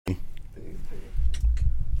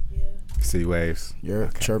C Waves. Yeah,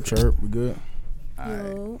 okay. Chirp. We good?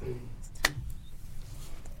 All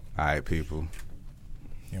right, people.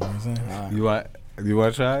 You know what I'm saying? Right. You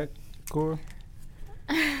want to try it, Cora?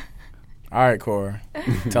 All right, Cora.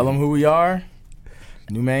 Tell them who we are.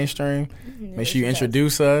 NuMainstream. Make sure you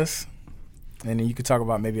introduce us. And then you can talk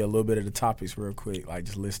about maybe a little bit of the topics real quick. Like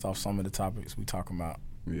just list off some of the topics we talking about.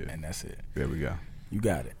 Yeah. And that's it. There we go. You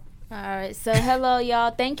got it. All right. So hello,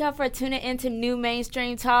 y'all. Thank y'all for tuning into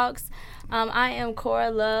NuMainstream Talks. I am Cora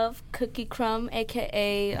Love, Cookie Crumb,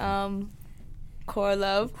 a.k.a. Cora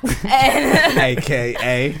Love.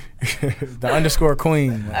 A.k.a. the underscore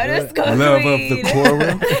queen. Underscore Love queen. of the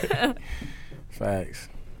Cora. Facts.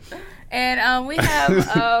 And we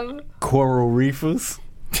have... Coral Reefers.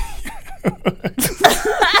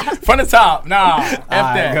 From the top. Nah. F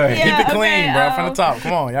that. Go ahead. Yeah, Keep it clean, okay, bro. From the top.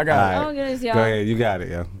 Come on. Y'all got it. Oh, goodness, y'all. Go ahead. You got it,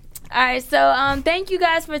 yo. All right, so thank you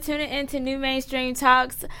guys for tuning into NuMainstream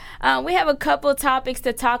Talks. We have a couple topics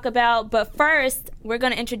to talk about, but first, we're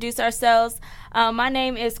going to introduce ourselves. My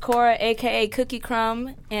name is Cora, a.k.a. Cookie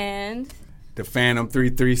Crumb, and... The Phantom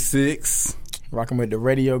 336. Rocking with the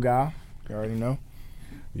radio guy. You already know.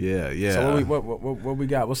 Yeah. So what we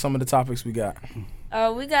got? What's some of the topics we got?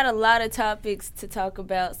 We got a lot of topics to talk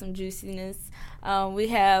about, some juiciness. We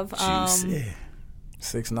have... Juicy.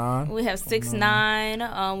 6ix9ine. We have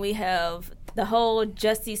 6ix9ine. We have the whole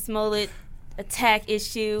Jussie Smollett attack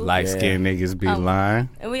issue. Light-skinned niggas be lying.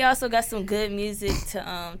 And we also got some good music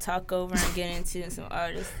to talk over and get into, and some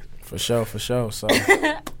artists. For sure. So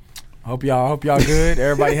hope y'all good.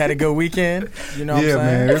 Everybody had a good weekend. You know what I'm saying?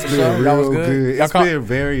 Man, it's been real good. It's been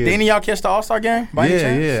very... Did any of y'all catch the All-Star game by any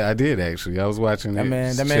chance? Yeah, I did actually. I was watching that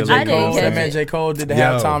man J. Cole did the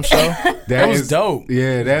halftime show. That was dope.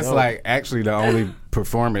 Yeah, that's like actually the only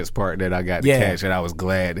performance part that I got to catch, and I was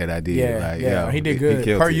glad that I did. Yeah, he did good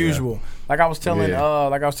per usual. Like I was telling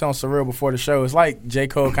Surreal before the show, it's like J.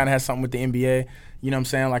 Cole kind of has something with the NBA. You know what I'm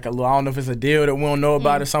saying? Like a little, I don't know if it's a deal that we don't know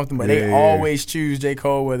about or something, but they always choose J.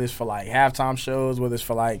 Cole, whether it's for like halftime shows, whether it's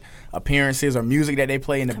for like appearances or music that they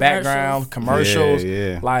play in the background, commercials.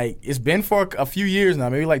 Yeah. Like it's been for a few years now,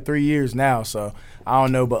 maybe like 3 years now. So I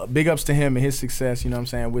don't know, but big ups to him and his success. You know what I'm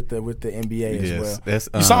saying with the NBA as well.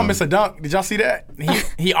 You saw him miss a dunk. Did y'all see that?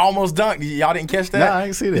 He almost dunked. Y'all didn't catch that? No, I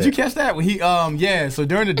didn't see that. Did you catch that? When he So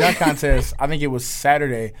during the dunk contest, I think it was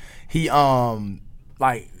Saturday. He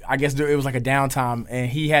I guess it was like a downtime, and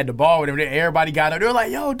he had the ball, whatever. Everybody got up. They were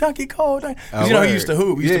like, yo, Dunky Cole. Because, he used to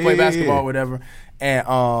hoop. He used to play basketball, whatever.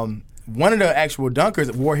 And one of the actual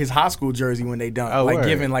dunkers wore his high school jersey when they dunked,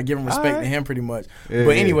 giving respect to him pretty much.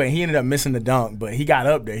 But anyway, he ended up missing the dunk, but he got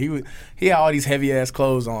up there. He had all these heavy ass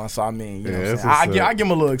clothes on, so I mean, you know what I'm saying? I give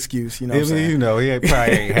him a little excuse, you know what I'm saying? You know, he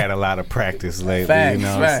probably ain't had a lot of practice lately. Facts, you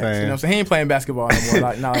know what I'm saying? You know what I'm saying? He ain't playing basketball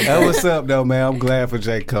anymore. That's what's up though, man. I'm glad for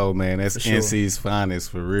J. Cole, man. That's NC's finest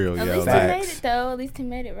for real, At yo. least he made it though. At least he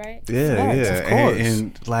made it, right? Yeah, of course.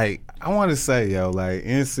 And like I want to say, yo, like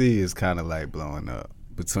NC is kind of like blowing up.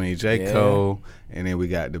 Between J. Cole and then we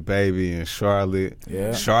got the baby and Charlotte.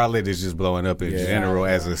 Yeah. Charlotte is just blowing up in general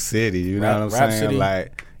as a city. You know what I'm saying?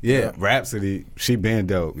 Like, Rhapsody, she been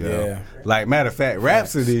dope, yo. Yeah. Like, matter of fact,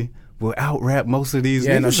 Rhapsody will out-rap most of these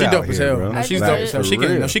niggas she dope out as here, hell. bro. No, she's dope as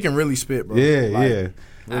hell. She can really spit, bro. Yeah. You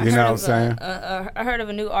know what I'm saying? I heard of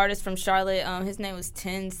a new artist from Charlotte. His name was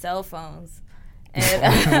 10 Cell Phones.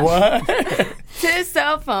 And, what? 10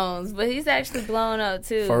 cell phones, but he's actually blowing up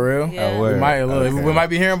too. For real? Yeah. We might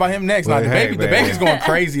be hearing about him next. Well, the baby's going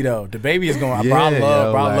crazy though. The baby is going. I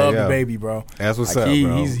love the baby, bro. That's what's up, bro.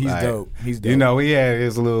 He's dope. He's dope. You know, he had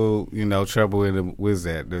his little, trouble in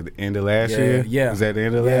the end of last year? Yeah. Was that the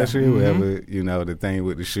end of last year? Mm-hmm. Whatever, the thing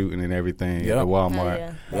with the shooting and everything at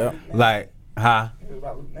Walmart. Yep. Like,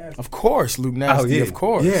 Of course, Luke Nasty. Of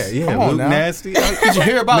course. Yeah. Come on Luke now. Nasty. Did you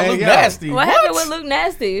hear about Luke Nasty? What happened with Luke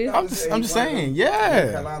Nasty? I'm just saying.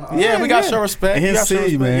 Yeah. We got to show respect.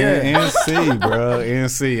 NC, man. NC, bro.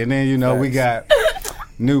 NC. And then we got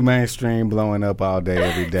NuMainstream blowing up all day,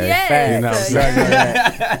 every day. Yes. You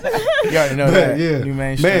already know that. Yeah.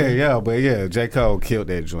 NuMainstream. Man, but J. Cole killed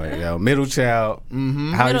that joint, yo. Middle Child.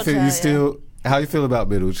 Mm-hmm. How you feel about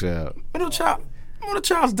Middle Child? Middle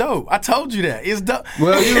Child's dope. I told you that. It's dope.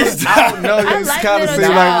 Well, you was kind of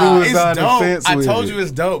seemed like we was on the fence with I told you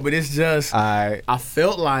it's dope, but it's just I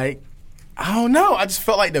felt like I don't know. I just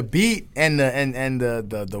felt like the beat and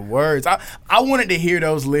the words. I wanted to hear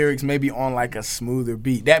those lyrics maybe on like a smoother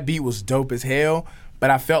beat. That beat was dope as hell, but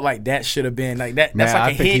I felt like that should have been like that. That's Man,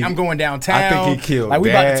 like a hit. I'm going downtown. I think he killed like we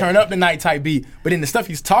that. about to turn up the night type beat. But then the stuff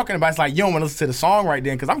he's talking about, it's like you don't want to listen to the song right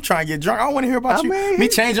then because I'm trying to get drunk. I don't want to hear about me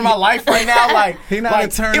changing my life right now. Like he not like,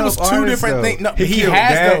 a turn it was up two artist, different though. things. No, he has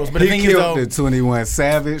that. those, but the thing is though, the 21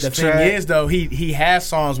 Savage. The thing is though, he has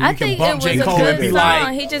songs where I you can think bump it J. was Cole a and good be song.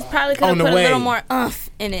 like, He just probably could have on the put a way. little more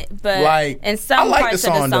in it, but like, in some I like parts the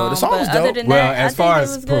song, of the song. though. The song was but dope. other than Well, that, as I far think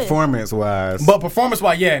as it was good. performance-wise. But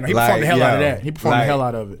performance-wise, yeah, he performed the hell out of that. He performed the hell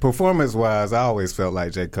out of it. Performance-wise, I always felt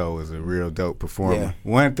like J. Cole was a real dope performer. Yeah.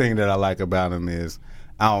 One thing that I like about him is,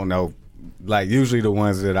 I don't know, like usually the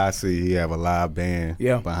ones that I see, he have a live band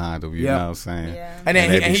behind him. You know what I'm saying? Yeah. And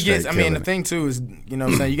then they be he gets. straight I mean, the killing thing too is, you know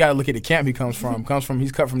what I'm saying, you got to look at the camp he comes from.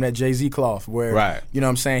 He's cut from that Jay-Z cloth, where you know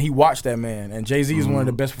what I'm saying, he watched that man, and Jay-Z is one of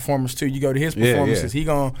the best performers too. You go to his performances, he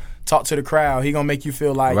gonna talk to the crowd. He gonna make you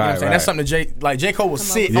feel like you know what I'm saying. That's something that J. Cole will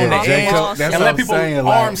sit on the edge and let people's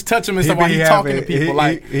arms touch him and stuff while he's talking to people.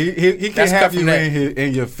 Like he can have you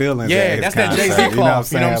in your feelings. Yeah, that's that Jay-Z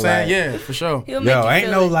cloth. You know what I'm saying? Yeah, for sure. Yo, ain't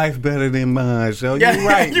no life better than mine, yo. You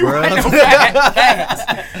right, bro.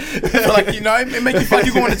 So like, you know, it make you feel like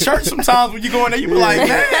you going to church sometimes when you go in there. You be like,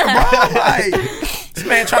 man, bro, like this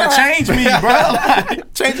man trying to change me, bro.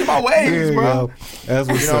 Like, changing my ways, bro. That's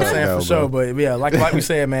what's you know what I'm saying, for sure. But yeah, like we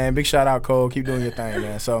said, man, big shout out, Cole. Keep doing your thing,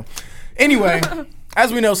 man. So anyway,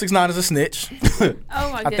 as we know, 6ix9ine is a snitch.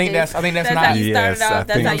 Oh my goodness. I think that's how not. you started off.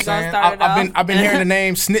 That's how you gonna start it off. I've been hearing the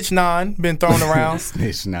name Snitch 9 been thrown around.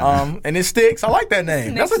 Snitch 9. And it sticks. I like that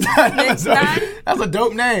name. That's a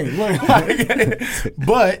dope name.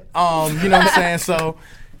 But you know what I'm saying? So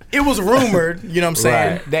it was rumored, you know what I'm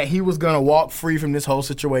saying, that he was going to walk free from this whole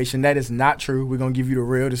situation. That is not true. We're going to give you the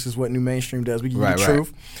real. This is what NuMainstream does. We give you the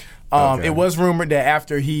truth. It was rumored that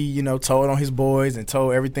after he, you know, told on his boys and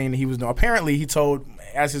told everything that he was doing, apparently he told,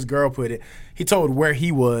 as his girl put it, he told where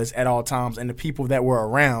he was at all times and the people that were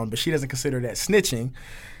around, but she doesn't consider that snitching.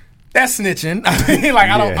 That's snitching.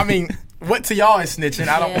 I mean, what to y'all is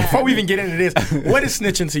snitching? Before we even get into this, what is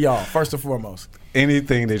snitching to y'all, first and foremost?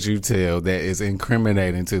 Anything that you tell that is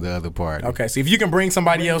incriminating to the other party. Okay, so if you can bring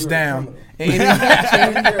somebody else down. But you're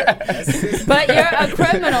a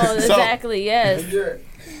criminal, exactly, yes. If you're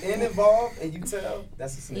involved and you tell,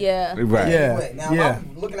 that's a snitch. Yeah. Right. Anyway, now if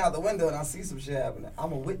I'm looking out the window and I see some shit happening,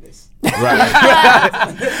 I'm a witness. Right.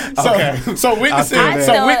 So witnessing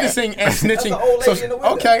and snitching. That's the old lady in the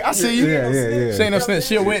window. Okay, I see you. Yeah. She ain't no snitch.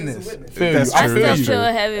 She a witness. That's I true. still feel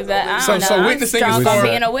heavy, but I don't know. So witnessing I'm is strong for- on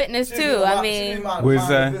being a witness too. I mean, What's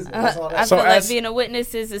that? I feel like being a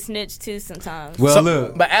witness is a snitch too sometimes. Well,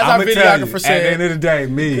 look. But as I'ma our tell you, videographer said, at the end of the day,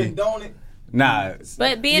 me. Condone it. Nah.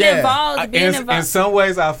 But being involved, In some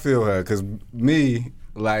ways, I feel her. Because me,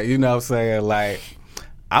 like, you know what I'm saying? Like,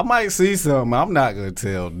 I might see something. I'm not going to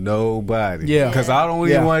tell nobody. Yeah. Because I don't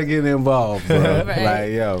even want to get involved, bro. Right.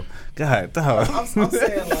 Like, yo, God, dog. I'm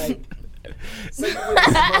saying, like, say you witness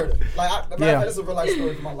a murder. Like, this is a real life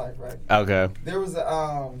story from my life, right? Okay. There was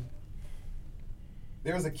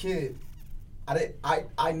a kid.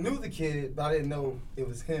 I knew the kid, but I didn't know it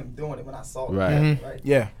was him doing it when I saw it. Right. Right.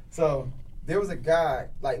 Yeah. So there was a guy,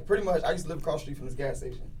 like, pretty much, I used to live across the street from this gas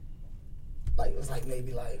station. Like, it was like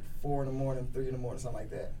maybe like 4 in the morning, 3 in the morning, something like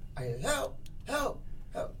that. I hear, help.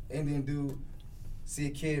 Indian dude see a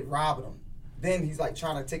kid robbing him. Then he's like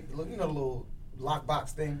trying to take the little lockbox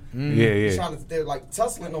thing. Yeah. He's trying to, they're like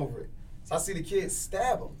tussling over it. So I see the kid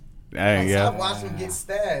stab him. Dang, So yeah. I watched him get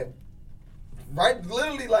stabbed. Right,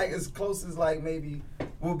 literally like as close as like maybe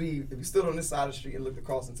we'll be if you stood on this side of the street and looked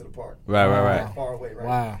across into the park. Right. Not far away, right?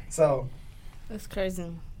 Wow. So That's crazy.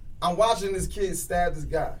 I'm watching this kid stab this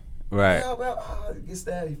guy. Right. He gets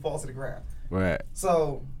stabbed, he falls to the ground. Right.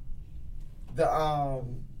 So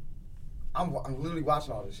I'm literally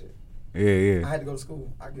watching all this shit. Yeah. I had to go to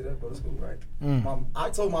school. I get up, go to school, right? I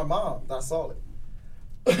told my mom that I saw it.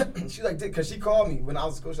 She like did because she called me when I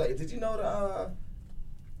was at school. She's like, "Did you know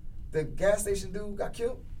the gas station dude got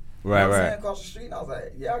killed?" Right. You know what I'm saying, across the street. And I was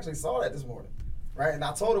like, "Yeah, I actually saw that this morning." Right? And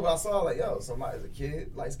I told her what I saw. Like, yo, somebody's a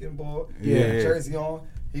kid, light skinned boy, jersey on.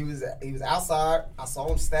 He was outside. I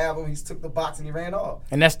saw him stab him. He took the box and he ran off.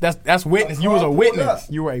 And that's witness. You was a witness.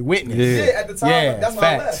 You were a witness. Yeah, at the time. Yeah, that's why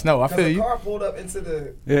facts. I left. No, I feel you. The car pulled up into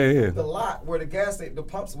the the lot where the gas station, the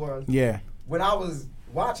pumps were. Yeah. When I was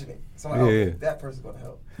watching it, so I'm like, okay, that person's gonna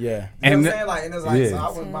help. Yeah. You know what I'm saying? Like, and it's like, so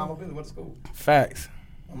I went by my business, went to school. Facts.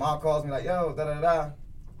 My mom calls me like, yo,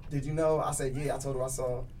 did you know? I said, yeah. I told her I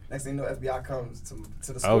saw. Next thing you know, FBI comes to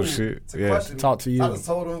the school. Oh, shit. To question me. Talk to you. I just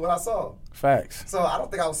told them what I saw. Facts. So I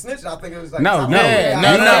don't think I was snitching. I think it was like No. And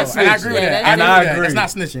I agree with that. And I agree.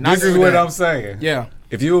 That's not snitching. This is what I'm saying. Yeah.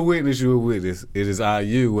 If you're a witness, you're a witness. It is on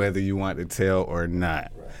you whether you want to tell or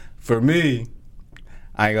not. Right. For me,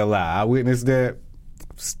 I ain't gonna lie. I witnessed that.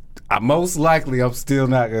 Most likely, I'm still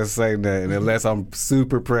not gonna say nothing unless I'm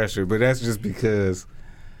super pressured. But that's just because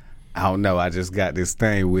I don't know. I just got this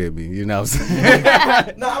thing with me. You know what I'm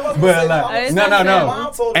saying? No, I wasn't But saying like,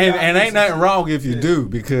 no. And ain't nothing wrong if you do,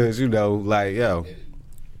 because you know, like, yo.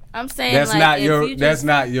 I'm saying That's like, not if your you that's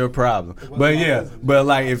not your problem. But yeah, but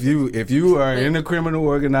like if you are in a criminal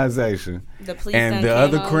organization the police and done the came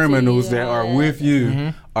other on to criminals you that and are all that. with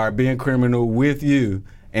you are being criminal with you,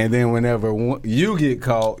 and then whenever you get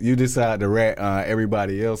caught, you decide to rat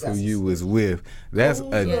everybody else who you was with. That's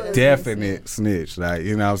a definite snitch. Like,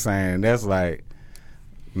 you know what I'm saying? That's like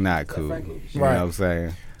not cool. You know what I'm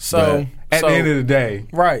saying? So at the end of the day,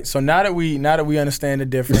 right. So now that we understand the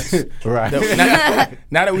difference, right?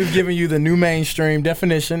 Now that we've given you the new mainstream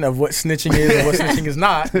definition of what snitching is and what snitching is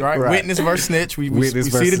not, right? Witness versus snitch. We see the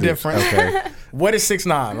snitch. difference. Okay. What is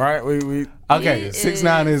 6ix9ine, right? Okay,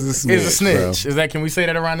 6ix9ine is a snitch. Is a snitch. Bro. Is that? Can we say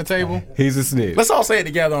that around the table? He's a snitch. Let's all say it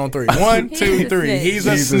together on 3. 1, 2, 3. He's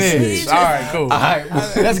a snitch. All right, cool. All right.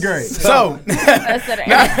 That's great. So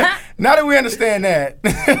now that we understand that,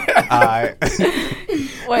 All right.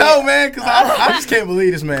 no man, because I just can't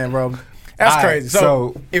believe this man, bro. That's crazy.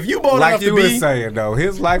 So if you bold like enough you to were be saying though,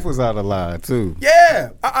 his life was on the line too. Yeah,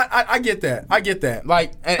 I get that. I get that.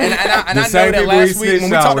 Like, and I know same that people last he week when we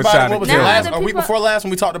snitched on talked was about trying it, to what was it, kill last him. or week before last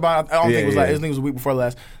when we talked about it, I don't think it was like, I think it was a week before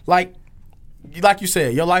last. Like you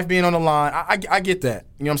said, your life being on the line, I get that.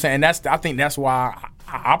 You know what I'm saying? And I think that's why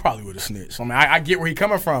I probably would have snitched. I mean, I get where he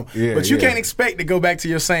coming from, but you can't expect to go back to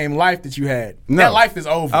your same life that you had. No. That life is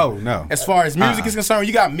over. Oh, no. As far as music is concerned,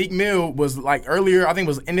 you got Meek Mill was like earlier, I think it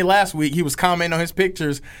was in the last week, he was commenting on his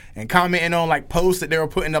pictures and commenting on like posts that they were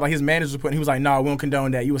putting up, like his managers were putting. He was like, "Nah, we don't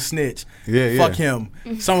condone that. You a snitch. Fuck him."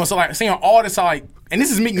 So like saying all this like. And this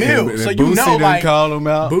is Meek Mill, and so you Boosie know, like, call him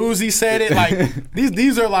out. Boosie said it, like,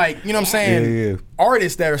 these are, like, you know what I'm saying,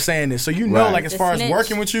 artists that are saying this. So you know, like, as far as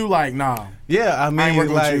working with you, like, nah. Yeah, I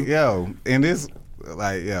mean, like, you. and this,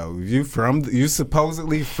 like, you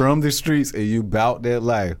supposedly from the streets and you bout that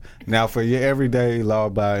life. Now, for your everyday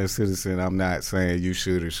law-abiding citizen, I'm not saying you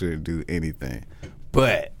should or shouldn't do anything.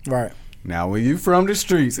 But, now when you from the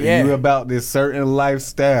streets and you about this certain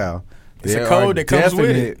lifestyle, it's a code that comes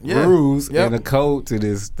with it. Rules and a code to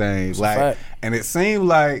this thing. It's like, and it seemed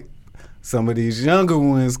like some of these younger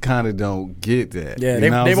ones kind of don't get that. Yeah,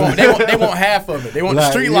 they want half of it. They want the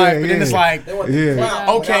street life, but then it's like, you know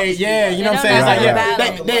what I'm saying?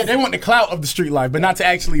 It's like, they want the clout of the street life, but not to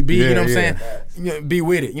actually be, you know what I'm saying? Be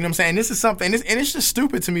with it. You know what I'm saying? This is something, and it's just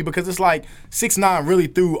stupid to me because it's like 6ix9ine really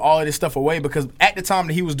threw all of this stuff away because at the time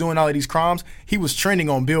that he was doing all of these crimes, he was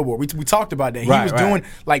trending on Billboard. We talked about that. He was doing,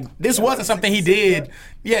 like, this wasn't something he did.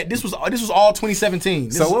 Yeah, this was all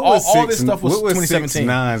 2017. So what was all this stuff was 2017.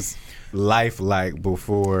 6ix9ine's life like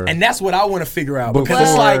before? And that's what I want to figure out because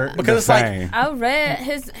it's like I read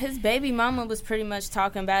his baby mama was pretty much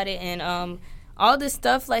talking about it, and all this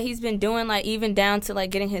stuff like he's been doing, like even down to like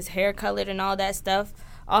getting his hair colored and all that stuff.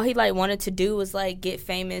 All he like wanted to do was like get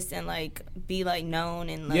famous and like be like known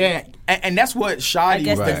and like, and that's what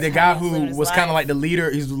Shotty, the guy who was kind of like the leader.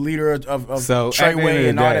 He's the leader of Treyway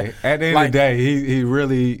and all that. At the end of the day, he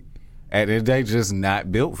really. At the end of the day, just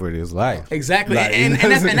not built for this life. Exactly. Like, and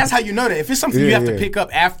that's how you know that. If it's something you have to pick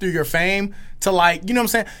up after your fame to like, you know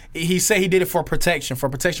what I'm saying? He said he did it for protection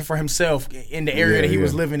for himself in the area that he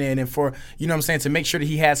was living in and for, you know what I'm saying, to make sure that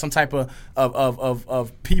he had some type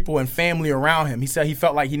of people and family around him. He said he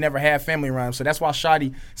felt like he never had family around him. So that's why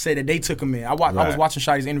Shotty said that they took him in. I was watching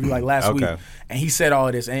Shotty's interview like last week, and he said all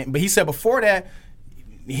of this. But he said before that,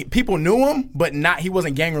 people knew him, but he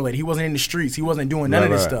wasn't gang related. He wasn't in the streets. He wasn't doing none of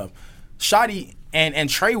this stuff. Shotty and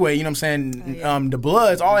Treyway, you know what I'm saying, the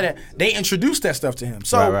Bloods, all of that, they introduced that stuff to him.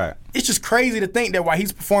 So it's just crazy to think that while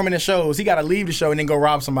he's performing in shows, he got to leave the show and then go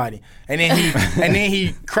rob somebody. And then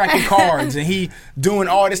he cracking cards and he doing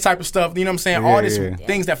all this type of stuff, you know what I'm saying, all these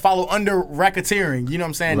things that follow under racketeering, you know what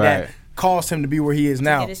I'm saying, that caused him to be where he is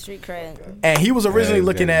now. Get his street cred. And he was originally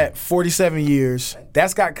looking at 47 years.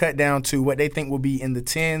 That's got cut down to what they think will be in the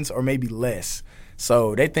 10s or maybe less.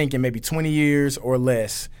 So they thinking maybe 20 years or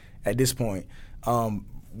less at this point,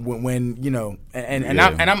 when you know,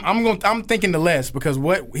 I'm thinking the less because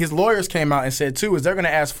what his lawyers came out and said too is they're going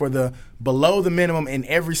to ask for the below the minimum in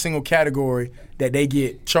every single category that they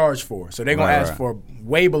get charged for. So they're going to ask for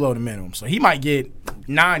way below the minimum. So he might get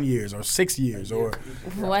 9 years or 6 years or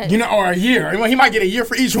you know, or a year. I mean, he might get a year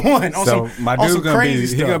for each one. My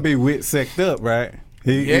dude's gonna be WIT-SEC'd up, right?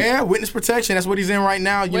 Witness protection. That's what he's in right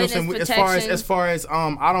now. You know what I'm saying? As far as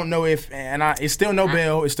I don't know if it's still no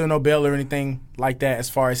bail. It's still no bail or anything like that as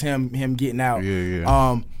far as him getting out.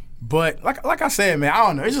 But like I said, man, I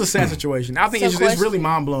don't know. It's just a sad situation. I think it's really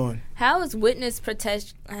mind blowing. How is witness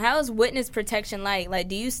protection? How is witness protection like? Like,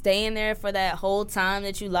 do you stay in there for that whole time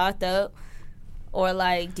that you locked up, or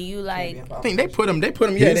like, do you like? I think they put him.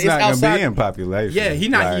 Yeah, he's not gonna be in population. Yeah, he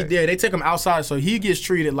not. Like, they take him outside, so he gets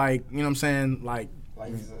treated like, you know what I'm saying, like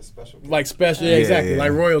he's a special. Like special, yeah, exactly,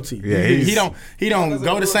 like royalty. Yeah, he don't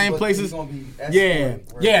go to same places.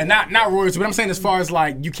 Yeah, not royalty. But I'm saying as far as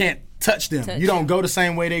like you can't touch them. You don't go the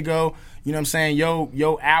same way they go. You know what I'm saying?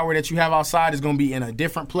 Your hour that you have outside is gonna be in a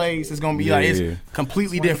different place. It's gonna be like it's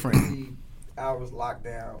completely different. Hours locked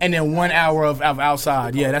down. And then 1 hour of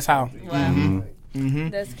outside. Yeah, that's how. Wow.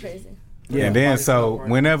 That's crazy. Yeah. And then so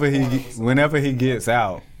whenever he gets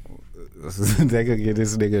out, they gonna get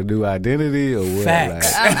this nigga a new identity or what?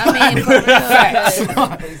 Facts. Like, I mean, facts.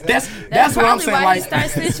 That's what I'm saying. Why like, he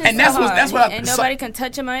starts snitching and that's what and nobody can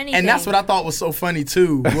touch him or anything. And that's what I thought was so funny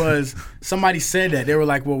too. Was somebody said that they were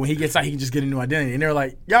like, well, when he gets out, he can just get a new identity. And they were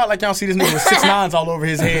like, y'all see this nigga with 6 9s all over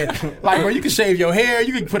his head. Like, bro, you can shave your hair,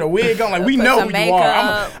 you can put a wig on. Like, we know who you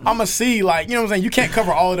are. I'm gonna see. Like, you know what I'm saying? You can't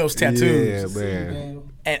cover all of those tattoos. Yeah, man.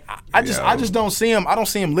 And I just don't see him. I don't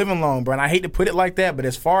see him living long, bro. And I hate to put it like that, but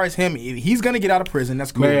as far as him, he's gonna get out of prison.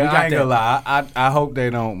 That's cool. Man, I ain't gonna lie. I hope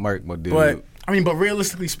they don't murk my dude. But I mean, but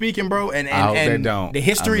realistically speaking, bro, and I hope they don't. The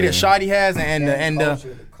history that Shotty has,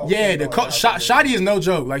 Shotty is no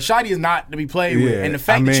joke. Like, Shotty is not to be played with. And the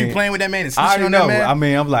fact that you playing with that man and snitching on that man. I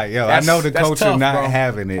mean, I'm like, yo, I know the culture tough, not bro.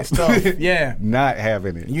 having it. That's tough. Yeah, not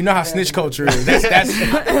having it. You know how snitch culture is. That's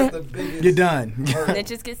the biggest. You're done.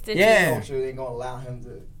 Snitches get stitches. Yeah. Culture ain't gonna allow him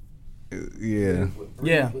to. Yeah.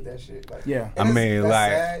 With that shit. Like, yeah. I mean,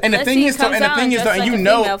 like, and the thing is, though, and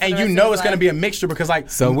you know it's gonna be a mixture because, like,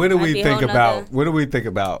 so what do we think about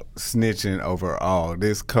snitching overall?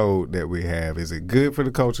 This code that we have, is it good for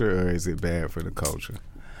the culture or is it bad for the culture?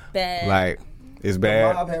 Bad. Like, it's bad.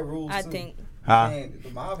 The mob had rules I too. think. Huh? Man, the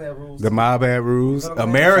mob had rules. The mob had rules.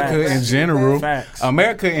 America in general. Facts.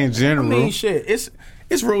 America in general. I mean, shit.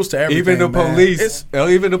 It's rules to everything. Even the man.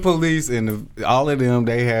 police, and all of them,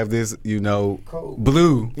 they have this, Code.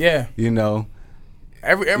 blue. Yeah.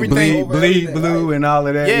 Everything. Bleed blue, right? And all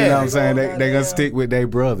of that. Yeah. You know what I'm saying? They gonna stick with their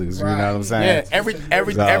brothers. Right. You know what I'm saying? Yeah.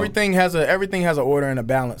 Everything has an order and a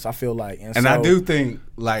balance. I feel like, and so, I do think,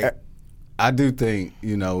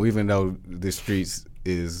 even though the streets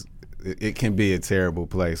it can be a terrible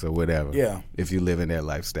place or whatever. Yeah. If you live in that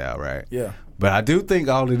lifestyle, right? Yeah. But I do think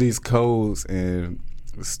all of these codes and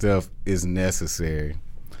stuff is necessary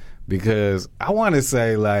because I want to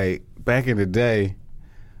say, like, back in the day,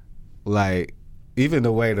 like, even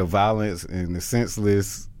the way the violence and the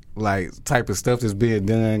senseless, like, type of stuff that's being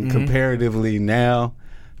done comparatively now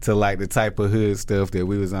to, like, the type of hood stuff that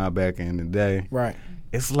we was on back in the day. Right.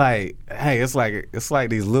 It's like, hey, it's like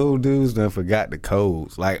these little dudes done forgot the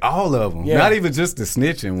codes. Like, all of them. Yeah. Not even just the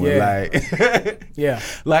snitching one. Yeah. Like, yeah.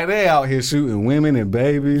 Like, they out here shooting women and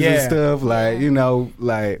babies and stuff. Like,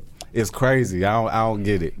 like, it's crazy. I don't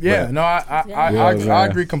get it. Yeah. But, no, I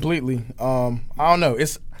agree completely. I don't know.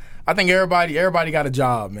 I think everybody got a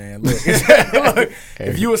job, man. Look,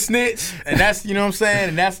 if you a snitch and that's, you know what I'm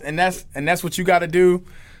saying, and that's what you got to do.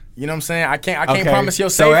 You know what I'm saying? I can't promise your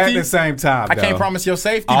safety. So at the same time, I can't promise your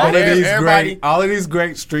safety. All But of these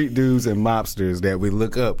great street dudes and mobsters that we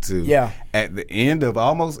look up to. Yeah. At the end of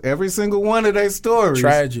almost every single one of their stories,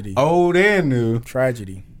 tragedy, old and new,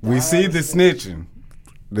 tragedy. We see the snitching,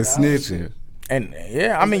 and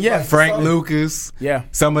I mean, Frank Lucas,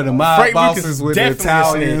 some of the mob Frank bosses with the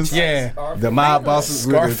Italians, Scarface. The mob bosses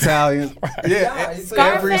with the Italians,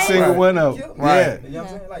 every single one of them, right? You know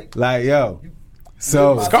what I'm saying? Like yo.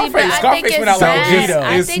 So Scarface went out like Gito.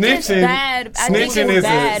 I think it's bad. I think it's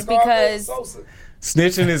bad because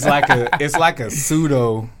snitching is like a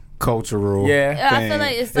pseudo cultural thing. I feel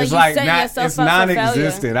like it's like you setting yourself up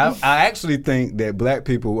non-existent. I actually think that black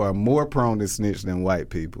people are more prone to snitch than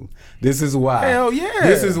white people. This is why. Hell yeah.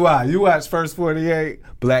 This is why. You watch First 48,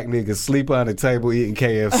 black niggas sleep on the table eating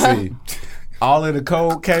KFC. All of the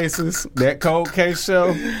cold cases, that cold case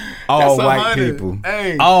show, all white people.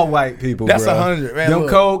 Hey, all white people, that's bro. 100, man. Them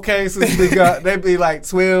cold cases, they be like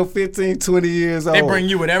 12, 15, 20 years old. They bring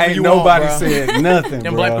you whatever Ain't you nobody want, bro. said nothing,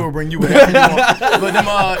 Them bro. black people bring you whatever you want. But them,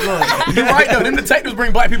 look, you're right, though. Them detectives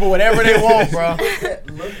bring black people whatever they want, bro.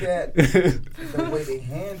 Look at the way they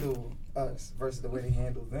handle us versus the way they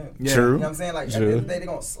handle them. Yeah. True. You know what I'm saying? Like, at the end of the day, they're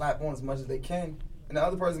going to slap on as much as they can. And the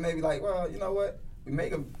other person may be like, well, you know what? We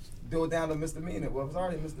make them do it down to misdemeanor. Well, it's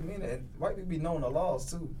already misdemeanor, and white people be knowing the laws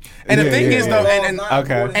too. And the thing is, though,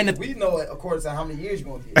 we know it according to how many years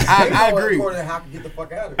you're gonna get. I agree. According to how to get the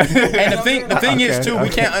fuck out of it. And the thing is too, we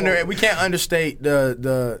can't understate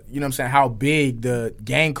the you know what I'm saying, how big the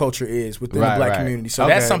gang culture is within the black community. So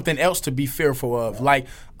that's something else to be fearful of. Like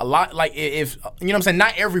a lot, like if you know what I'm saying,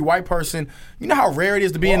 not every white person. You know how rare it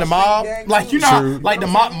is to be in the mob. Like you know, like the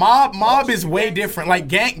mob is way different. Like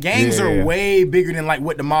gangs are way bigger than like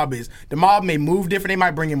what the mob is. The mob may move different. They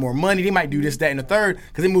might bring in more money. They might do this, that, and the third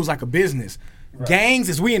because it moves like a business. Right. Gangs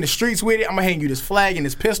is we in the streets with it. I'm gonna hang you this flag and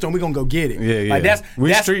this pistol, and we gonna go get it. Yeah. Like that's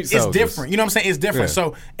street it's soldiers. different. You know what I'm saying? It's different. Yeah.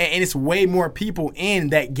 So and it's way more people in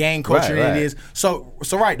that gang culture than it is. So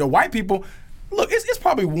right, the white people. Look, it's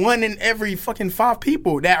probably 1 in every fucking 5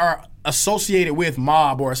 people that are associated with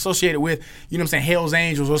mob or associated with, you know what I'm saying, Hell's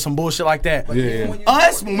Angels or some bullshit like that.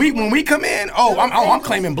 Us, when we come in, I'm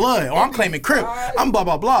claiming blood, or I'm claiming Crip, I'm blah,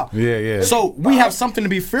 blah, blah. Yeah. So we have something to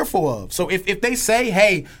be fearful of. So if they say,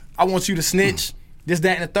 hey, I want you to snitch, this,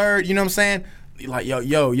 that, and the third, you know what I'm saying? Like, yo,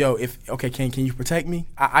 can you protect me?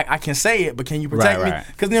 I can say it, but can you protect me?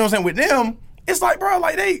 Because you know what I'm saying, with them, it's like, bro,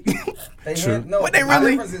 like they what they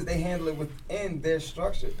really. The difference is they handle it within their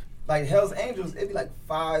structure. Like Hell's Angels, it'd be like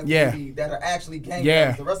 5 maybe that are actually gang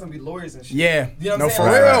members. The rest of them be lawyers and shit. Yeah, you know what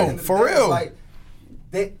I'm saying? For real. Like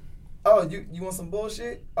they, you want some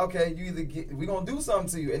bullshit? Okay, you either we gonna do something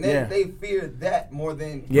to you, and then they fear that more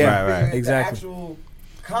than the actual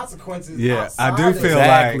consequences. Yeah, I do feel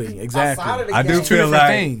exactly. I do feel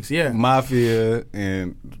like things, mafia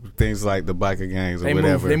and things like the biker gangs or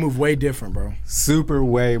whatever. They move way different, bro. Super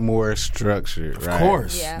way more structured, right? Of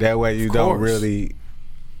course. Yeah. That way you don't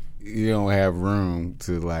have room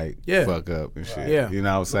to like fuck up and shit. Yeah. You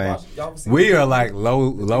know what I'm saying? We are like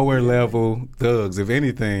lower level thugs. If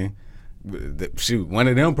anything, one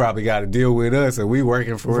of them probably got to deal with us, and we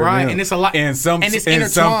working for them. And it's a lot in some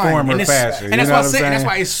form or fashion. And that's what I'm saying. That's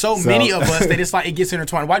why it's so many of us that it's like it gets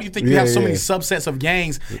intertwined. Why do you think you have so many subsets of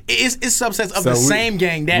gangs? It's subsets of the same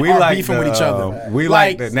gang that are like beefing with each other. We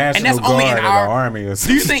like the National Guard or the Army or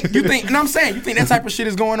something. Do you think? You know what I'm saying? You think that type of shit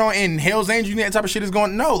is going on in Hell's Angels? You think that type of shit is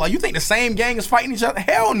going? No. Like you think the same gang is fighting each other?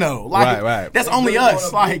 Hell no. Like that's only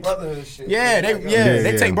us. Like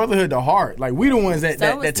they take brotherhood to heart. Like we the ones that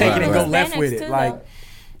take it and go left with it. Like.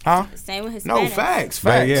 Huh? Same with Hispanics. No, facts.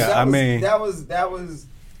 Yeah, that was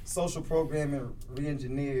social programming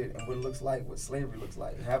re-engineered and what it looks like, what slavery looks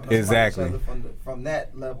like. Having each other from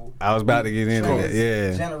that level. I was about to get into that.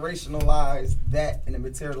 Yeah. Generationalize that and then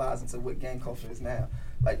materialize into what gang culture is now.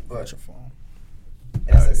 Like, but and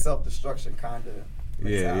that's a self-destruction kind of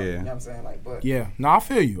mentality. You know what I'm saying? Like, but no, I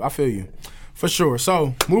feel you for sure.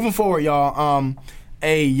 So moving forward, y'all.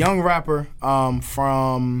 A young rapper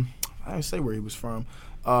from. I didn't say where he was from,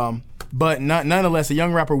 but nonetheless, a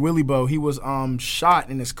young rapper, Willie Bo, he was shot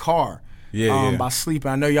in his car by sleeping.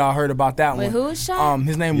 I know y'all heard about that one. Wait, who was shot?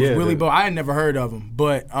 His name was Willie Bo. I had never heard of him,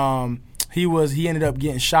 but he ended up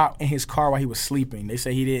getting shot in his car while he was sleeping. They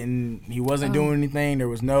say he wasn't doing anything. There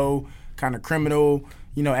was no kind of criminal,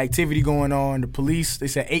 activity going on. The police, they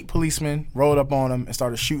said 8 policemen rolled up on him and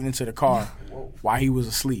started shooting into the car while he was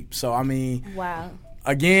asleep. So I mean, wow.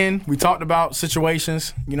 Again, we talked about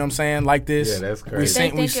situations, you know what I'm saying, like this. Yeah, that's crazy. They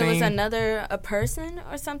think it was a person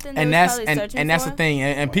or something. And that's the thing.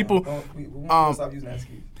 And people,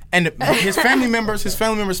 and his family members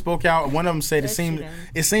spoke out. One of them said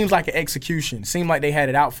it seems like an execution. It seemed like they had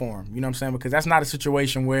it out for him. You know what I'm saying? Because that's not a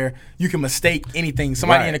situation where you can mistake anything.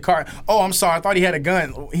 Somebody in the car. Oh, I'm sorry. I thought he had a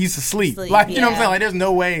gun. He's asleep. You know what I'm saying? Like there's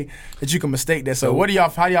no way that you can mistake that. So how do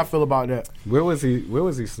y'all feel about that? Where was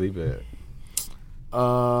he sleep at?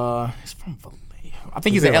 He's from Vallejo. I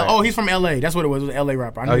think he's he's from LA. That's what it was. It was an LA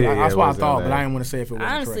rapper. That's what I thought, LA. But I didn't want to say if it was.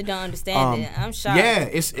 I honestly don't understand it. I'm shocked.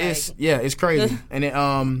 Yeah, it's crazy. And it,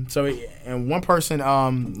 one person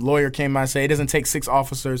lawyer came out and said it doesn't take 6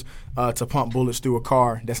 officers to pump bullets through a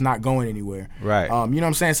car that's not going anywhere. Right. You know what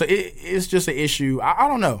I'm saying? So it's just an issue. I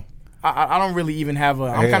don't know. I don't really even have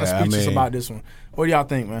I'm kind of speechless about this one. What do y'all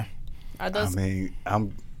think, man?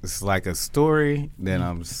 It's like a story that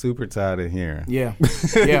I'm super tired of hearing. Yeah.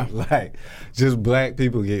 Like, just black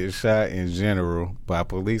people getting shot in general by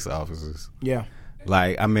police officers. Yeah.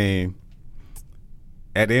 Like, I mean,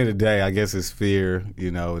 at the end of the day, I guess it's fear.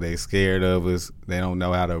 They scared of us. They don't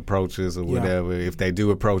know how to approach us or whatever. If they do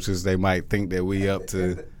approach us, they might think that we up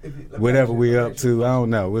to whatever we up to. I don't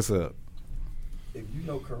know. What's up? If you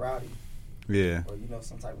know karate. Yeah. Or you know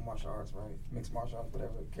some type of martial arts, right? Mixed martial arts,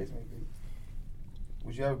 whatever the case may be.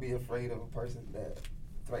 Would you ever be afraid of a person that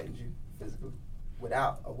threatens you physically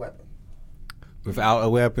without a weapon? Without a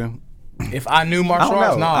weapon? If I knew martial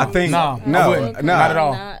arts, no. I think no, not at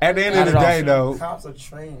all. At the end of the day, though, cops are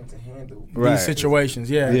trained to handle these situations.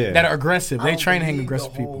 That are aggressive. They train to handle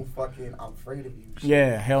aggressive people. Fucking, I'm afraid of you.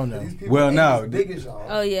 Yeah, hell no. Well, no. As big as y'all.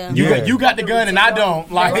 Oh yeah. You got the gun and I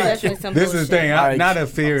don't. Like this is the thing. I'm not a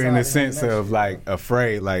fear in the sense of like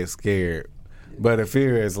afraid, like scared, but a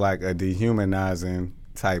fear is like a dehumanizing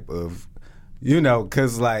type of,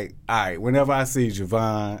 because like, all right, whenever I see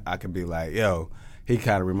Javon, I can be like, yo, he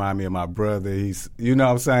kind of remind me of my brother. He's, you know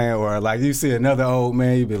what I'm saying? Or like you see another old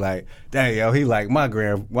man, you be like, dang, yo, he like my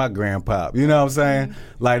grandpop. You know what I'm saying?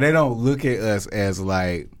 Like they don't look at us as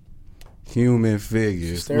like human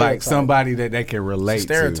figures, like somebody that they can relate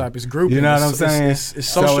stereotype. to. It's grouping. You know what I'm saying? It's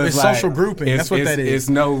social grouping. That's what that is.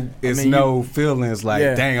 It's no feelings like,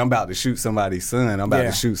 dang, I'm about to shoot somebody's son. I'm about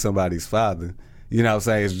to shoot somebody's father. You know what I'm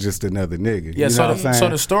saying? It's just another nigga. Yeah, you know so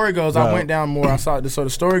the story goes, I went down more, I saw it. So the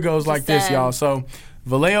story goes like this, y'all. So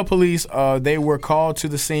Vallejo police, they were called to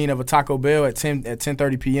the scene of a Taco Bell at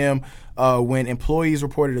 10:30 p.m. When employees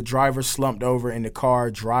reported a driver slumped over in the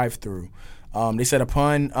car drive-through. They said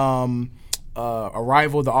upon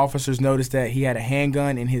arrival, the officers noticed that he had a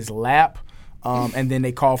handgun in his lap, and then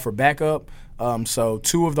they called for backup. So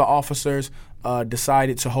two of the officers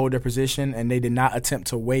decided to hold their position, and they did not attempt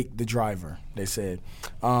to wake the driver, they said.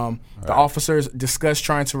 The officers discussed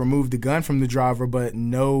trying to remove the gun from the driver, but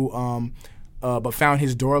but found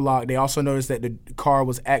his door locked. They also noticed that the car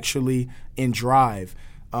was actually in drive.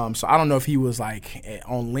 So I don't know if he was like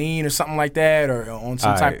on lean or something like that, or on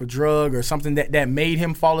some type of drug or something that made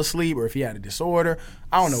him fall asleep, or if he had a disorder.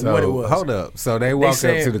 I don't know what it was. Hold up. So they walk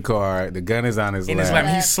up to the car. The gun is on his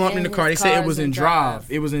lap. He's slumped in the car. They said it was in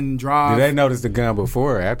drive. It was in drive. Did they notice the gun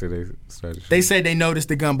before or after they started shooting? They said they noticed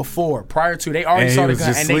the gun before. Prior to, they already saw the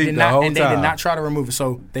gun, and they did not try to remove it.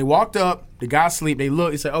 So they walked up. The guy asleep. They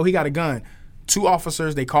looked. They said, "Oh, he got a gun." Two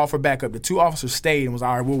officers, they called for backup. The two officers stayed and was,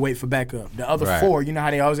 all right, we'll wait for backup. The other four, you know how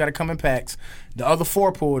they always got to come in packs. The other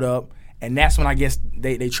four pulled up, and that's when I guess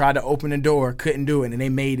they tried to open the door, couldn't do it, and they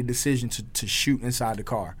made a decision to shoot inside the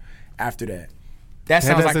car after that. That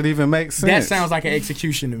doesn't even make sense. That sounds like an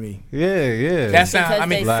execution to me. Yeah. That sounds. I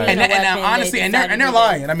mean, and honestly, and they're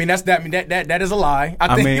lying. I mean, that is a lie.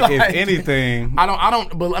 I think, if anything, I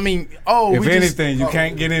don't. But I mean, if anything, you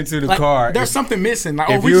can't get into the car. There's something missing.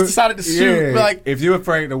 Like, we just decided to shoot. Like, if you're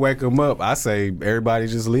afraid to wake them up, I say everybody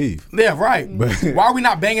just leave. Yeah, right. But why are we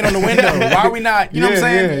not banging on the window? Why are we not? You know what I'm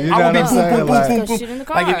saying? I would be boom.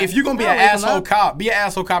 Like, if you're gonna be an asshole cop, be an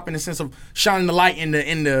asshole cop in the sense of shining the light in the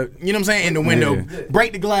you know what I'm saying, in the window,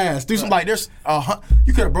 break the glass. Do something like there's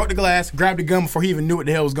you could have broke the glass, grabbed the gun before he even knew what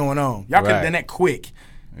the hell was going on. Y'all could have done that quick.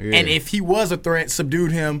 Yeah. And if he was a threat,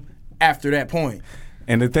 subdued him after that point.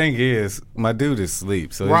 And the thing is, my dude is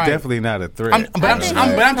asleep, so he's definitely not a threat. But I'm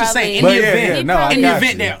just saying, in the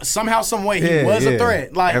event that somehow, some way he was a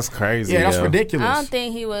threat, like that's crazy. Yeah, that's ridiculous. I don't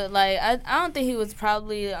think he would I don't think he was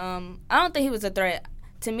probably. I don't think he was a threat.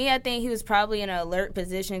 To me, I think he was probably in an alert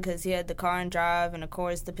position because he had the car in drive, and of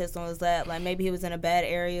course the pistol in his lap. Like, maybe he was in a bad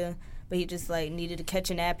area, but he just needed to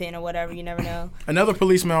catch a nap in or whatever. You never know. Another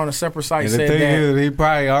policeman on a separate site and said the thing is, he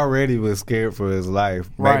probably already was scared for his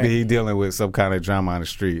life. Right. Maybe he dealing with some kind of drama on the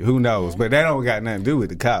street. Who knows? But that don't got nothing to do with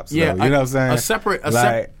the cops. Yeah, though. You know what I'm saying?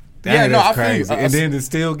 That's crazy. And then to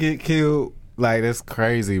still get killed. Like, that's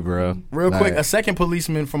crazy, bro. Real quick, a second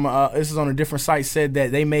policeman from this is on a different site said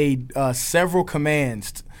that they made several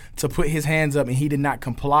commands to put his hands up, and he did not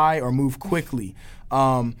comply or move quickly.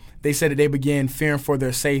 They said that they began fearing for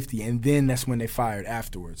their safety, and then that's when they fired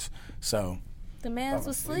afterwards. So the man's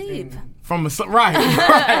asleep.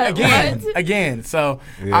 Again. So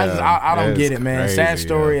yeah, I don't get it, man. Crazy, sad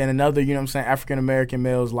story, and another, you know what I'm saying, African American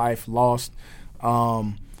male's life lost.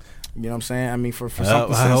 You know what I'm saying? I mean, for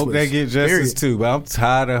something I hope they senseless. get justice too, but I'm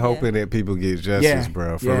tired of hoping that people get justice,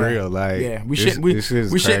 bro. For real, like we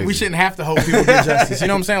shouldn't have to hope people get justice. You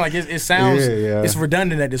know what I'm saying? Like, it sounds it's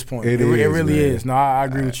redundant at this point. It really is. No, I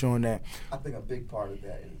agree with you on that. I think a big part of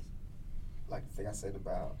that is, like the thing I said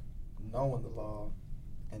about knowing the law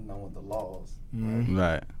and knowing the laws.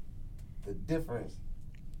 Right. The difference,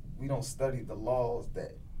 we don't study the laws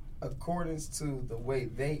that accordance to the way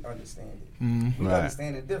they understand it. We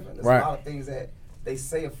understand it different. There's a lot of things that they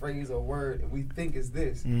say a phrase or a word and we think is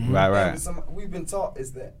this. Right. We've been taught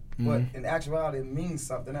is that. But in actuality, it means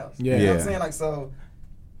something else. Yeah. You know what I'm saying? Like, so,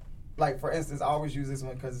 like, for instance, I always use this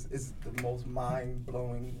one because it's the most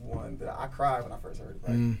mind-blowing one that I cried when I first heard it,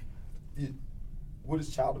 right? What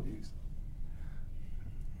is child abuse?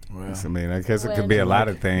 Well, I mean, I guess it could be a lot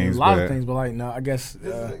of things. But like, no, I guess.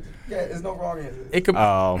 There's no wrong answer. It could.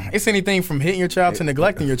 It's anything from hitting your child to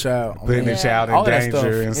neglecting your child, putting the child in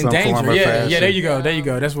danger in some form or fashion. Yeah, there you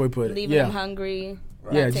go. That's what we put it. Leaving them hungry.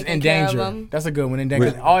 Right. Just in danger. That's a good one. In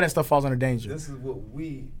danger. All that stuff falls under danger. This is what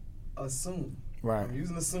we assume. Right. I'm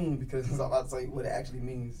using assume because I'm about to tell you what it actually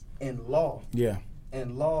means in law. Yeah.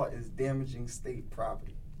 And law is damaging state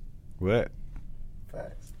property. What?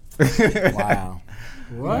 Facts. Wow.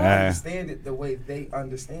 We understand it the way they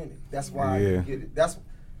understand it. That's why I get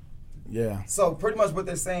it. So pretty much what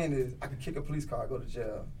they're saying is I could kick a police car, go to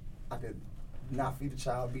jail. I could not feed a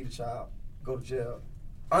child, beat a child, go to jail.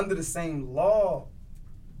 Under the same law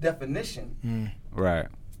definition. Right.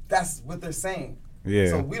 That's what they're saying. Yeah.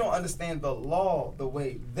 So we don't understand the law the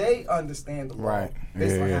way they understand the law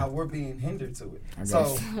based on how we're being hindered to it.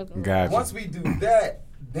 So once we do that,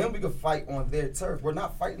 then we can fight on their turf. We're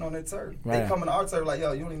not fighting on their turf. They come in our turf like,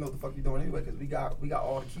 yo, you don't even know what the fuck you're doing anyway because we got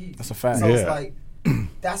all the keys. That's a fact. So it's like,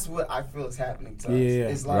 that's what I feel is happening to us.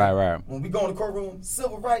 It's like when we go in the courtroom,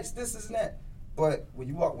 civil rights, this and that. But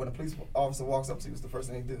when a police officer walks up to you, what's the first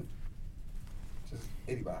thing they do? Just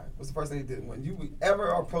anybody. What's the first thing they do? When you ever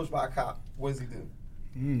are approached by a cop, what does he do?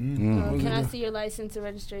 Can I see your license and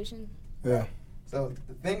registration? Yeah. So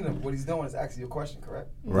the thing that what he's doing is asking you a question, correct?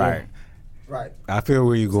 Right. Right. I feel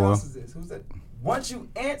where you're going. Whose house is this? Who's that? Once you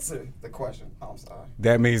answer the question, I'm sorry.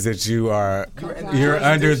 That means that you're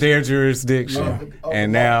under their jurisdiction,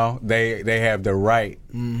 and now they have the right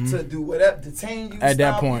to do whatever, detain you at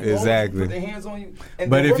that point. Exactly. Put their hands on you.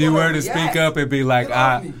 But if you were to speak up and be like,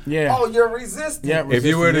 oh, you're resisting. Yeah, if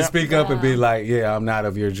you were to speak up and be like, yeah, I'm not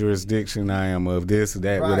of your jurisdiction, I am of this,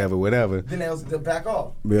 that, whatever. Then they'll back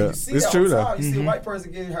off. Yeah, it's true though. You see a white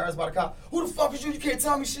person getting harassed by the cop. Who the fuck is you? You can't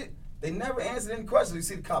tell me shit. They never answered any questions. You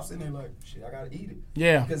see the cops sitting there like, shit, I gotta eat it.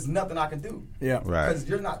 Yeah. Because nothing I can do. Yeah. Right. Because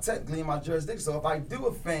you're not technically in my jurisdiction. So if I do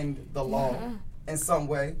offend the law in some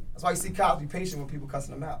way, that's why you see cops be patient when people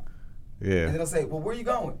cussing them out. Yeah. And then they'll say, well, where you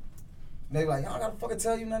going? And they're like, I don't gotta fucking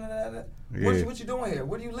tell you none of that. What you doing here?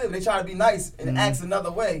 Where do you live? And they try to be nice and ask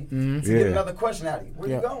another way to get another question out of you. Where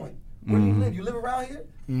you going? Where do you live? You live around here?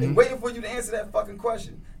 They waiting for you to answer that fucking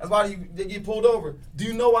question. That's why they get pulled over. Do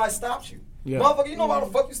you know why I stopped you? Yeah. Motherfucker, you know why the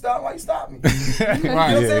fuck you stopped? Why you stopped me? You know what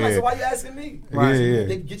I'm saying? Like, so why you asking me? Right.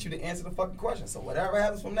 They get you to answer the fucking question. So whatever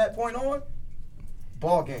happens from that point on,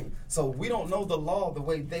 ball game. So we don't know the law the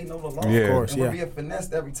way they know the law. Yeah. Of course, and we're being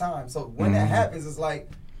finessed every time. So when that happens, it's like,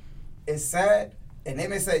 it's sad. And they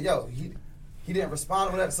may say, yo, he didn't respond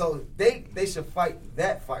or whatever. So they should fight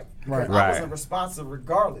that fight. Because I wasn't responsive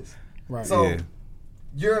regardless. Right. So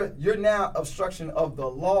you're now obstruction of the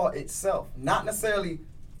law itself. Not necessarily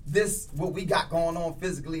this what we got going on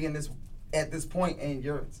physically in this at this point, and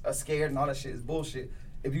you're scared and all that shit is bullshit.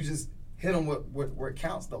 If you just hit them where it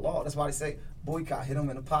counts, the law. That's why they say boycott, hit them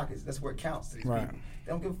in the pockets. That's where it counts to these people.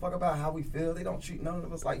 They don't give a fuck about how we feel. They don't treat none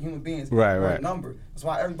of us like human beings. We're a number. That's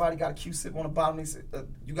why everybody got a Q-tip on the bottom.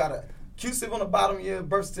 You got a Q-tip on the bottom of your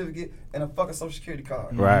birth certificate and a fucking social security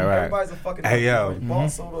card. Right. Everybody's a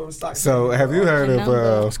fucking So have you heard of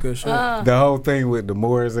the whole thing with the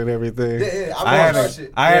Moors and everything? Yeah,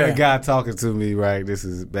 I had a guy talking to me, right, this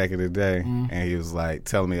is back in the day, and he was like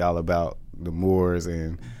telling me all about the Moors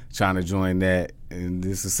and trying to join that. And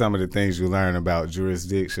this is some of the things you learn about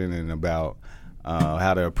jurisdiction and about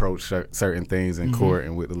how to approach certain things in court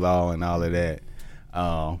and with the law and all of that.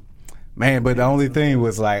 Man, but the only thing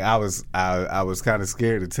was like I was kind of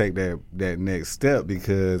scared to take that next step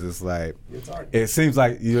because it's like it seems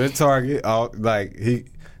like you're a target. The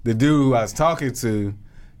dude who I was talking to,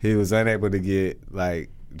 he was unable to get like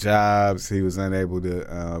jobs. He was unable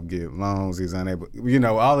to get loans. He was unable,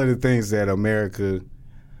 all of the things that America,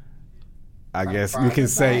 I guess you can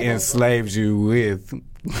say, enslaves you with.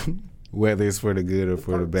 Whether it's for the good or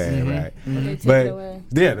for the bad, right? But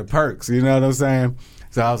the perks, you know what I'm saying?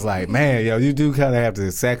 So I was like, man, you do kind of have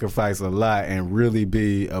to sacrifice a lot and really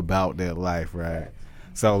be about that life, right?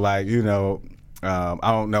 So like, I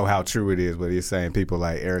don't know how true it is, but he's saying people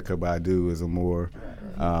like Erykah Badu is a more,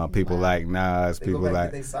 people like Nas, people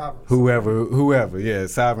like whoever,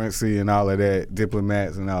 sovereignty and all of that,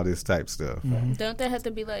 diplomats and all this type stuff. Don't they have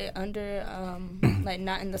to be like under, like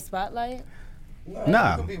not in the spotlight?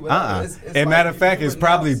 No. And matter of fact, it's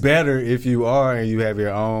probably better if you are and you have your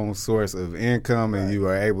own source of income and you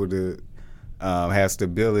are able to have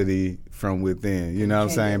stability from within. You know what I'm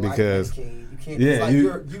saying? Because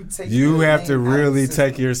you have to really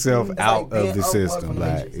take yourself out of the system.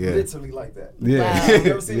 Like, literally like that. Yeah. Wow. You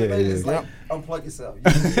ever seen the Matrix? It's like, unplug yourself.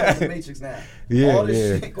 You're in the Matrix now. All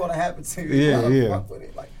this shit gonna happen to you. You fuck with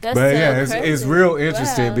it. Like, it's real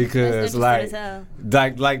interesting because like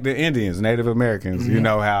the Indians, Native Americans, you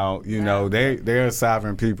know how they're a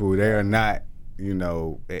sovereign people. They are not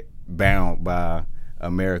bound by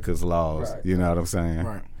America's laws. Right. You know what I'm saying?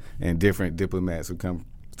 Right. And different diplomats who come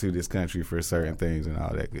to this country for certain things and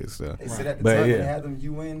all that good stuff. They sit at the table and have them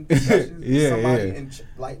UN discussions. Them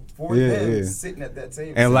sitting at that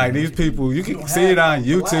table. And like these people, you can see it on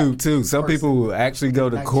YouTube too. Some people will actually go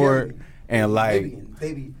to court and like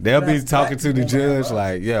they'll be talking to the judge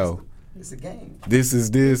like, yo, it's a game. This is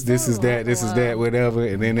this is that, this is that, whatever.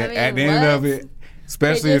 And then at the end of it,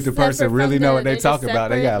 especially if the person really know what they talk about,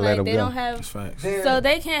 they gotta let them go. Don't have, so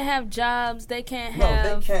they can't have jobs. They can't have.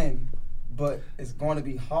 No, they can, but it's going to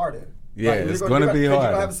be harder. Yeah, it's going to be harder.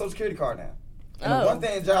 You don't have a Social Security card now. And the one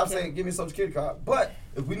thing the job saying, give me a Social Security card. But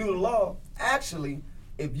if we knew the law, actually,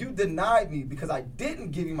 if you denied me because I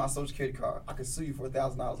didn't give you my Social Security card, I could sue you for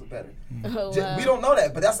 $1,000 or better. Oh, wow. We don't know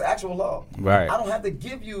that, but that's the actual law. Right. I don't have to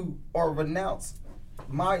give you or renounce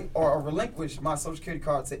or relinquish my Social Security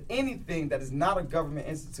card to anything that is not a government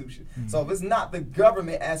institution. Mm-hmm. So if it's not the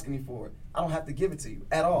government asking me for it, I don't have to give it to you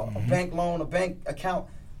at all. Mm-hmm. A bank loan, a bank account,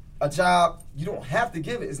 a job, you don't have to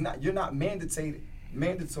give it. It's not. You're not mandatory.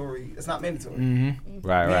 It's not mandatory. Mm-hmm.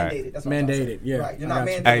 Right. Mandated. That's what mandated. Yeah. Right. You're not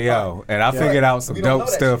mandated. Hey yo, and I figured out some dope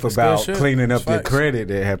stuff about cleaning up your credit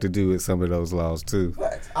that have to do with some of those laws too.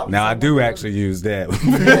 Now I do actually use that. What is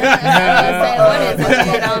going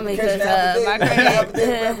on? Because my credit.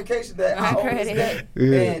 Verification that I owe this debt,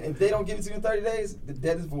 and if they don't give it to you in 30 days, the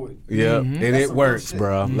debt is void. Yeah, and it works,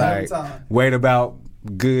 bro. Like wait about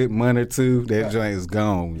good month or two, that joint is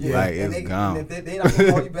gone. Yeah. Like it's gone. And if they not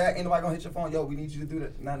gonna call you back, ain't nobody gonna hit your phone. Yo, we need you to do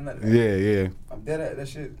that. None of that. Yeah. I'm dead at that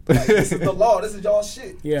shit. Like, this is the law. This is y'all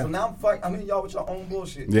shit. Yeah. So now I'm in y'all with your own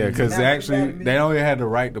bullshit. Yeah, because actually they only had the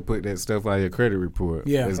right to put that stuff on your credit report.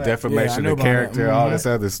 Yeah, it's defamation of character, all this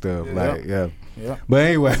other stuff. Yeah. But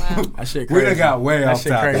anyway, we done got way off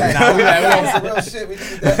topic.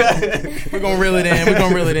 We're gonna reel it in.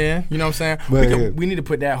 You know what I'm saying? We need to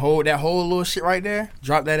put that whole little shit right there.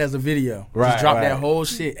 Drop that as a video. Just drop that whole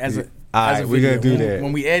shit as a video. We're gonna do that.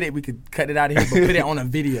 When we edit, we could cut it out of here, but put it on a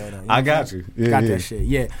video though. I got you. Got that shit.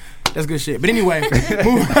 Yeah. That's good shit. But anyway,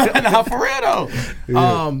 nah, for real though.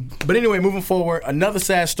 But anyway, moving forward, another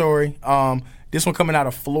sad story. This one coming out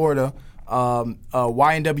of Florida.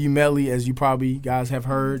 YNW Melly, as you probably guys have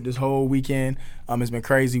heard this whole weekend, has been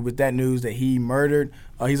crazy with that news that he murdered.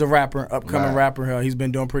 He's a rapper, upcoming rapper. He's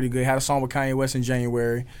been doing pretty good. Had a song with Kanye West in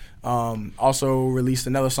January. Also released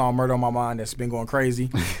another song, Murder on My Mind, that's been going crazy,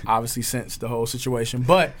 obviously since the whole situation.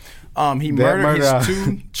 But he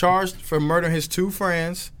charged for murdering his two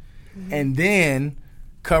friends, and then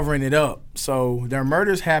covering it up. So their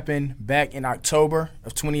murders happened back in October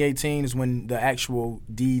of 2018 is when the actual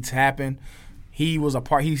deeds happened. He was a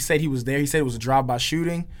part. He said he was there. He said it was a drive-by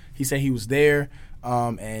shooting. He said he was there,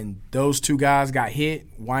 and those two guys got hit.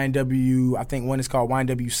 YNW, I think one is called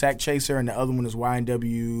YNW Sack Chaser, and the other one is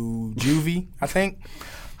YNW Juvie, I think.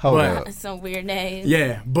 Hold up. That's some weird names.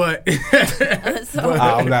 Yeah, but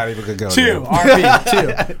I'm not even gonna go. Chill, RP,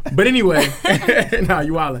 chill. But anyway, nah,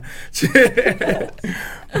 you wildin'.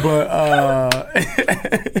 But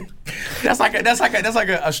that's like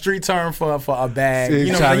a street term for a bag.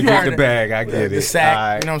 You know, trying to get the bag. I get it. The sack.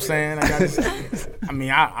 Right. You know what I'm saying? I mean,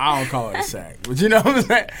 I don't call it a sack, but you know what I'm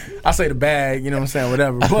saying. I say the bag. You know what I'm saying?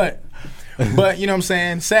 Whatever. But you know what I'm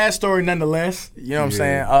saying. Sad story nonetheless. You know what I'm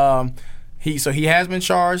saying. He has been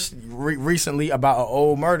charged recently about an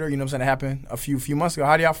old murder, you know what I'm saying, that happened a few months ago.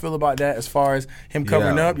 How do y'all feel about that as far as him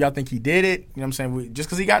covering up? Y'all think he did it? You know what I'm saying? Just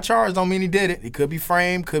because he got charged don't mean he did it. It could be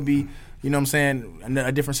framed, could be, you know what I'm saying,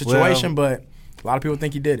 a different situation, but a lot of people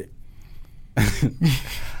think he did it.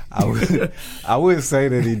 I would say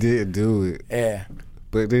that he did do it. Yeah.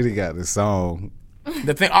 But then he got the song.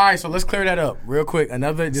 The thing. All right, so let's clear that up real quick.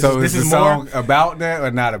 This is the song about that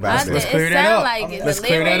or not about that? Let's clear that up. Let's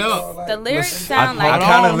clear that up. The lyrics sound like. I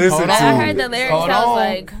kind of listened to it. I heard the lyrics sounds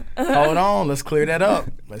like. Hold on. Let's clear that up.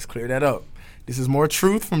 This is more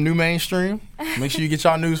truth from NuMainstream. Make sure you get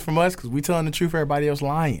y'all news from us because we telling the truth. Everybody else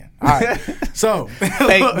lying. All right. So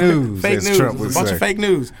fake news. Fake news. Trump would say. A bunch of fake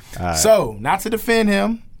news. Right. So not to defend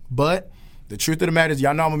him, but the truth of the matter is,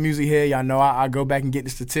 y'all know I'm a music head. Y'all know I go back and get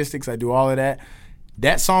the statistics. I do all of that.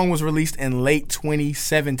 That song was released in late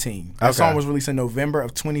 2017. That song was released in November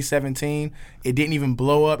of 2017. It didn't even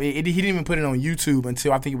blow up. He didn't even put it on YouTube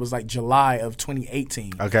until I think it was like July of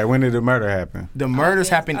 2018. Okay, when did the murder happen? The murders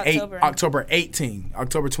happened October 2018.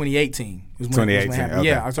 Is when 2018. It was Okay.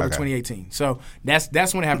 Yeah, October 2018. So that's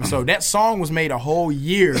when it happened. So that song was made a whole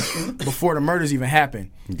year before the murders even happened.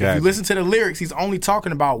 Gotcha. If you listen to the lyrics, he's only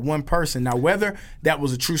talking about one person. Now, whether that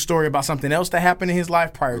was a true story about something else that happened in his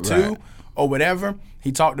life prior to or whatever,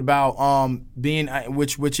 he talked about being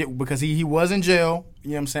because he was in jail,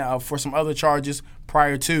 you know what I'm saying, for some other charges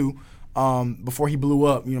prior to before he blew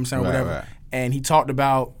up, you know what I'm saying, whatever. Right. And he talked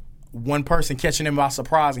about one person catching him by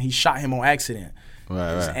surprise and he shot him on accident.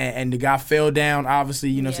 Right. And the guy fell down, obviously,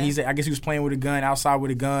 you know, so I guess he was playing with a gun, outside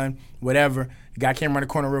with a gun, whatever. The guy came around the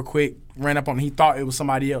corner real quick, ran up on him. He thought it was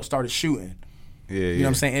somebody else, started shooting. You know what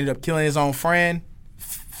I'm saying? Ended up killing his own friend.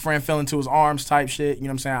 Friend fell into his arms type shit. You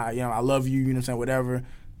know what I'm saying? I love you, you know what I'm saying? Whatever.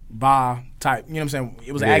 Bye type. You know what I'm saying?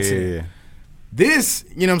 It was an accident. Yeah. This,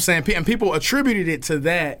 you know what I'm saying? And people attributed it to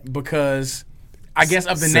that because I guess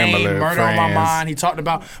of the name Murder on My Mind. He talked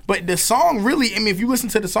about, but the song really, I mean, if you listen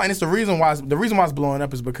to the song, and it's the reason why it's blowing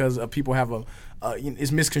up is because people have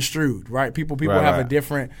it's misconstrued, right? People have a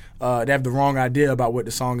different, they have the wrong idea about what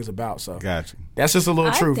the song is about. So gotcha. That's just a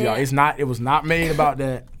little truth, y'all. It was not made about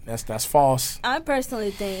that. That's false. I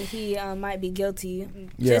personally think he might be guilty.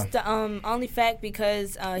 Just the only fact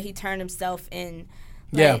because he turned himself in.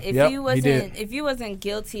 Like, if you wasn't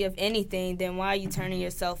guilty of anything, then why are you turning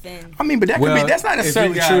yourself in? I mean, but that's not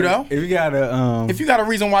necessarily true though. If you got a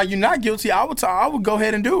reason why you're not guilty, I would go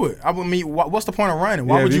ahead and do it. I would mean, what's the point of running?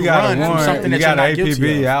 Why would you run from something that you're not guilty of? You got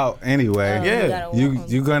an APB out anyway.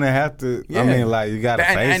 You're gonna have to. I mean, like, you gotta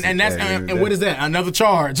face it. And what is that? Another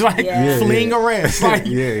charge, like fleeing arrest. Like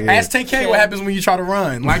ask 10K what happens when you try to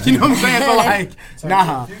run. Like, you know what I'm saying? So like,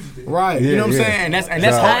 nah, right? You know what I'm saying? And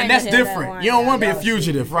that's different. You don't want to be a fugitive.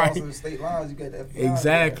 Right.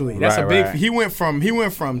 Exactly. That's a big. He went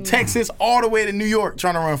from Texas all the way to New York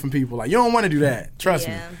trying to run from people. Like, you don't want to do that. Trust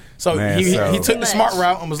me. So he took the smart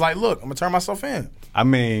route and was like, "Look, I'm gonna turn myself in." I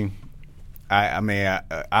mean,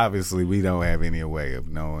 obviously we don't have any way of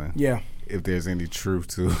knowing. If there's any truth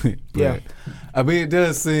to it. But, I mean, it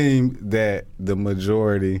does seem that the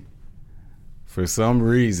majority, for some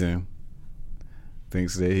reason,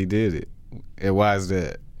 thinks that he did it. And why is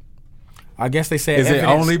that? I guess they said. Is it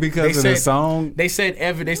only because of the song? They said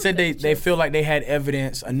they feel like they had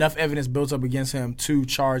enough evidence built up against him to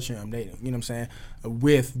charge him. You know what I'm saying,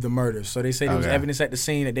 with the murders. So they said there was evidence at the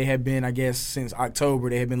scene that they had been, I guess, since October.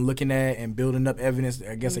 They had been looking at and building up evidence.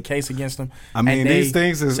 I guess a case against them. I mean, these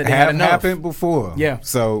things have happened before. Yeah.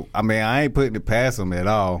 So I mean, I ain't putting it past them at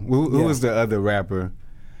all. Who was the other rapper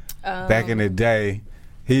back in the day?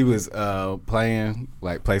 He was playing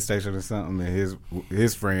like PlayStation or something, and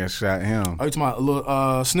his friend shot him. Oh, you talking about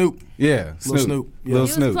Lil Snoop? Yeah, Snoop. Yeah. He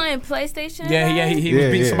was playing PlayStation? Yeah, he was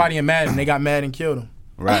beating somebody in Madden. They got mad and killed him.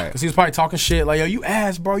 Right. Because he was probably talking shit like, yo, you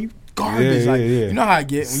ass, bro, you garbage. You know how I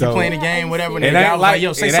get when you playing the game, whatever. And it ain't like,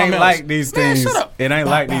 yo, say something else. Like these things. Man, shut up. It ain't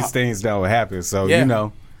like these things don't happen. So you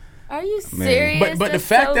know. Are you serious? But the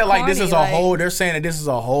fact that like this is a whole, they're saying that this is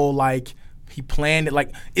a whole like. He planned it.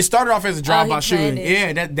 Like, it started off as a drive-by shooting.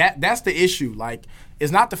 Yeah, that's the issue. Like,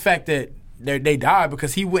 it's not the fact that they died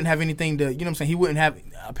because he wouldn't have anything to, you know what I'm saying? He wouldn't have,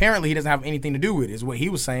 apparently he doesn't have anything to do with it, is what he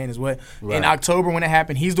was saying, in October when it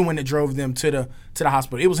happened, he's the one that drove them to the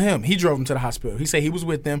hospital. It was him. He drove them to the hospital. He said he was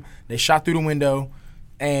with them. They shot through the window,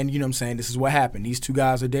 and, you know what I'm saying, this is what happened. These two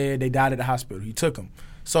guys are dead. They died at the hospital. He took them.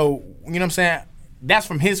 So, you know what I'm saying? That's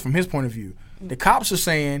from his point of view. The cops are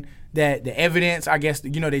saying that the evidence, I guess,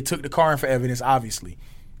 you know, they took the car in for evidence, obviously.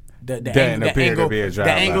 The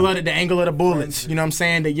angle of the bullets, you know what I'm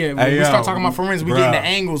saying? That when we start talking about forensics, we get into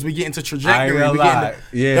angles, we get into trajectory, we get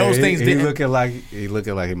into those things. He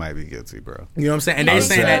looking like he might be guilty, bro. You know what I'm saying? And they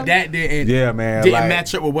saying that didn't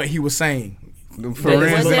match up with what he was saying.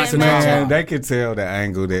 Forensics, man, they could tell the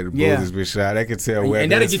angle that the bullets been shot. They could tell whether and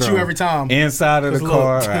that'll get you every time inside of the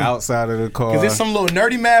car or outside of the car. Because there's some little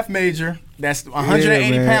nerdy math major that's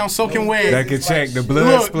 180 pounds soaking wet. That can check the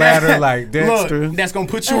blood splatter like Dexter. That's gonna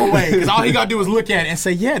put you away. Because all he gotta do is look at it and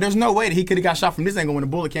say, "Yeah, there's no way that he could have got shot from this angle when the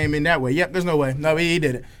bullet came in that way." Yep, there's no way. No, he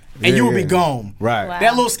did it. And you would be gone. Right. Wow.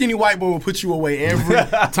 That little skinny white boy will put you away every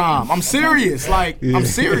time. I'm serious. I'm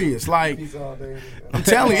serious. Like, I'm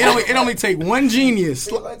telling you, it only take one genius.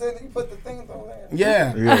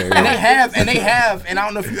 Yeah. And they have, and I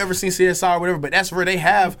don't know if you ever seen CSI or whatever, but that's where they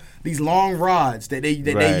have these long rods that they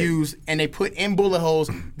use, and they put in bullet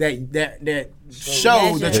holes that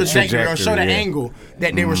show the trajectory or show the angle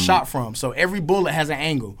that they were shot from. So every bullet has an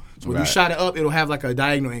angle. So when you shot it up, it'll have like a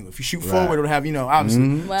diagonal angle. If you shoot forward, it'll have, obviously.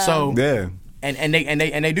 Mm-hmm. Wow. So yeah. And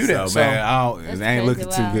they do that. So man, it ain't looking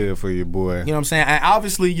too good for you, boy. You know what I'm saying? And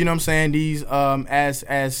obviously, you know what I'm saying, these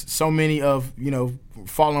as so many of,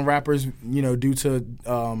 fallen rappers, due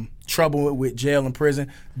to trouble with jail and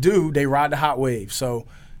prison, they ride the hot wave. So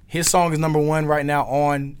his song is #1 right now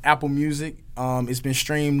on Apple Music. It's been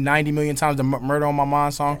streamed 90 million times. The Murder on My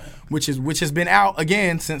Mind song, which has been out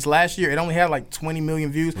again since last year. It only had like 20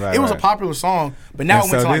 million views. It was a popular song, but now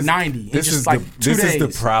it went to like 90 in just like 2 days. This is the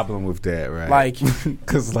problem with that, right? Like,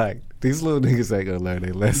 because like these little niggas ain't gonna learn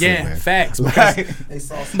their lesson. Yeah, man. facts.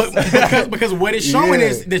 Because what it's showing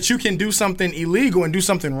is that you can do something illegal and do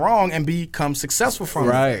something wrong and become successful from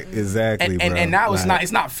it. Right, exactly. And now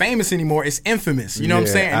it's not famous anymore. It's infamous. You know what I'm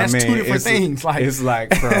saying? And that's two different things. Like it's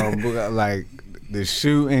like from like the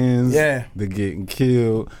shootings, the getting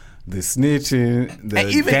killed, the snitching,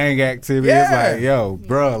 the gang activity. It's like, yo,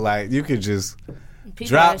 bro, like you could just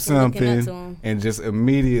drop something and just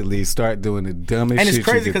immediately start doing the dumbest shit. And it's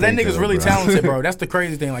crazy because that nigga's really talented, bro. That's the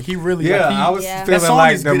crazy thing. Like he really, I was feeling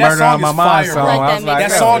like the Murder on My Mind song. I was like,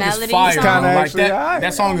 that song is fire. Like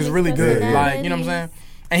that song is really good. Like, you know what I'm saying?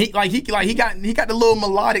 And he got the little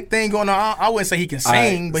melodic thing going on. I wouldn't say he can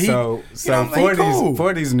sing, but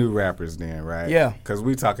for these new rappers, then, right? Yeah. Because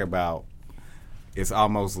we talk about, it's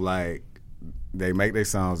almost like they make their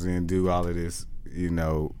songs and do all of this,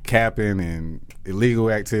 capping and illegal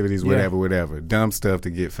activities, whatever, dumb stuff to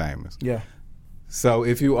get famous. Yeah. So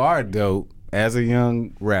if you are dope as a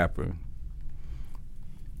young rapper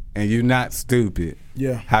and you're not stupid,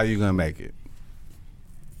 how you gonna make it?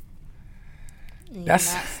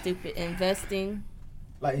 That's not stupid. Investing.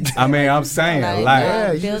 I'm saying,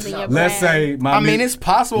 building your let's say it's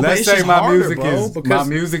possible. Let's but it's say just my harder, music bro, is my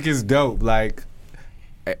music is dope, like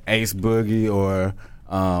Ace Boogie or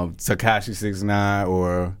Tekashi 6ix9ine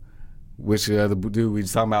or which other dude we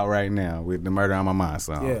talking about right now with the Murder on My Mind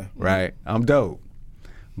song. Yeah. Right? I'm dope.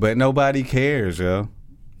 But nobody cares, yo.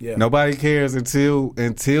 Yeah. Nobody cares until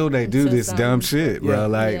they do this dumb shit, bro.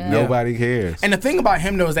 Nobody cares. And the thing about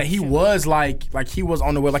him though is that he was like he was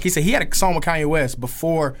on the way. Like he said, he had a song with Kanye West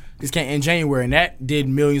before this came in January, and that did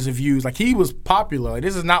millions of views. Like he was popular. Like,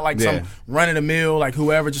 this is not like some run of the mill, like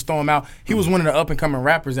whoever just throw him out. He was one of the up and coming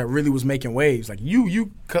rappers that really was making waves. Like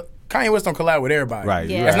Kanye West don't collab with everybody. Right.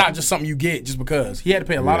 Yeah. That's not just something you get just because. He had to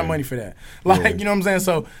pay a lot of money for that. Like, you know what I'm saying?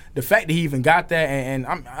 So the fact that he even got that, and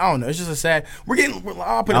I don't know, it's just a sad.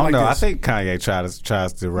 I'll put it like this. I think Kanye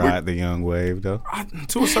tries to ride the young wave though.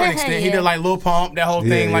 To a certain extent, he did like Lil Pump, that whole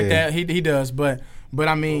thing like that. He does, but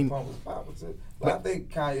I mean, Lil Pump was popular too. But I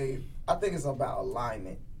think Kanye. I think it's about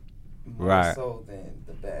alignment more so than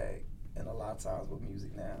the bag. And a lot of times with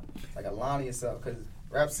music now, like aligning yourself, because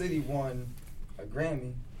Rap City won a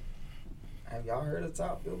Grammy. Have y'all heard of the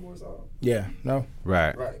top Billboard song? Yeah, no.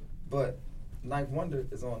 Right. But Ninth Wonder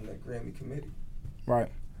is on the Grammy committee. Right.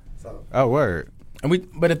 So. Oh, word.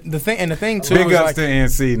 But the thing too. Big ups to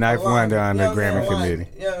NC, Ninth Wonder on the Grammy committee.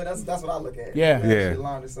 Yeah, that's what I look at. Yeah. Actually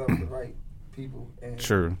line this up with the right people. And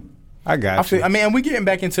True. I got you. I mean, and we getting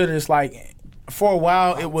back into this like for a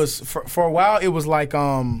while it was like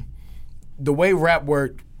the way rap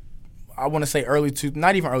worked. I want to say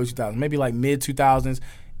not even early 2000s, maybe like mid 2000s.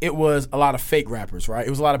 It was a lot of fake rappers, right? It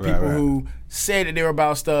was a lot of people who said that they were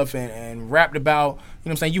about stuff and rapped about, you know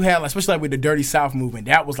what I'm saying? You had, especially like with the Dirty South movement,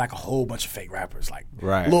 that was like a whole bunch of fake rappers, like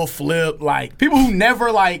Lil Flip, like people who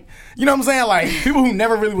never like, you know what I'm saying? Like people who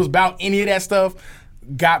never really was about any of that stuff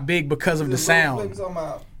got big because of the sound. I'm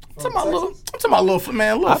talking about Lil Flip,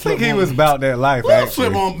 man. I think he was about that life, actually.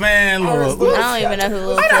 Lil Flip on, man. I don't even know who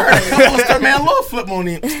Lil Flip is. I heard a couple of stuff, man. Lil Flip on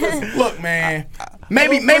him. Look, man.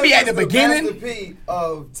 Maybe at the beginning.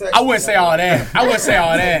 I wouldn't say all that. He was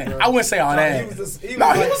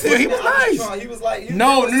nice. He was like,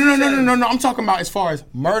 no. I'm talking about as far as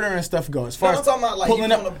murder and stuff goes. As far as I'm talking about like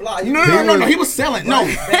pulling up on the block. No. He was selling. No,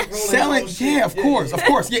 selling. Yeah, of course.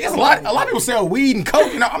 Yeah, it's a lot of people sell weed and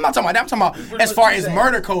coke. I'm not talking about that. I'm talking about as far as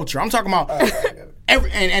murder culture. I'm talking about.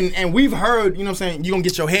 And we've heard, you know what I'm saying, you're going to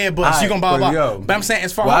get your head bust, you're going to blah, blah. But I'm saying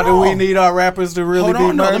as far as... Why do we need our rappers to really be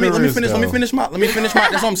murderers? Let me finish my...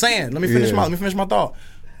 That's what I'm saying. Let me finish my thought.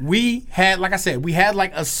 We had, like I said,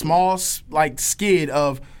 like a small, like, skid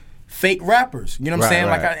of fake rappers. You know what I'm saying?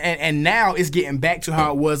 Like, and now it's getting back to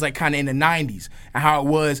how it was, like, kind of in the 90s. And how it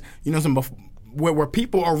was, you know what I'm saying, where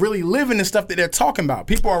people are really living the stuff that they're talking about.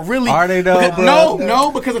 People are really they though, because, bro?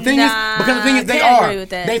 No, because the thing is they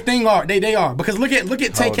are. They are. Because look at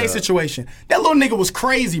TK situation. That little nigga was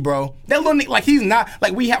crazy, bro. That little nigga, like he's not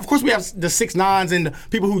like we have. Of course, we have the 6ix9ines and the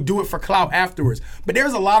people who do it for clout afterwards. But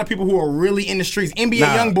there's a lot of people who are really in the streets. NBA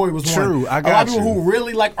YoungBoy was one. True, I got a lot of people who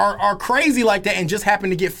really like are crazy like that and just happen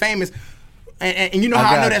to get famous. And you know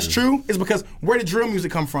how I know that's true? It's because where did drill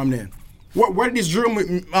music come from then? Where did this drill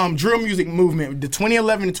music movement, the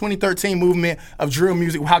 2011 and 2013 movement of drill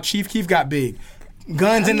music, how Chief Keef got big?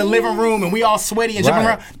 Guns in the living room and we all sweaty and jumping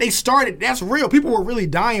around. They started, that's real. People were really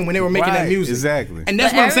dying when they were making that music. Exactly. And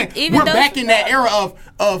that's what I'm saying. We're back in that era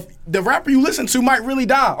of the rapper you listen to might really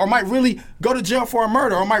die or might really go to jail for a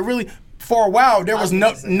murder or might really... For a while, there was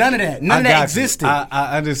none of that. None of that existed.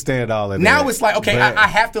 I understand all of that. Now it's like, okay, I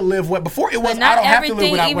have to live what. Before it was, I don't have to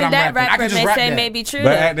live without what I'm rapping. I can just rap that. May be true.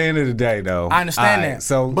 But at the end of the day, though, I understand that.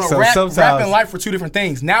 But sometimes rap and life were two different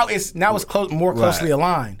things. Now it's more closely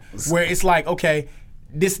aligned. Where it's like, okay,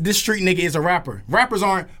 this street nigga is a rapper. Rappers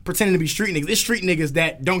aren't pretending to be street niggas. It's street niggas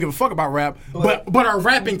that don't give a fuck about rap, but are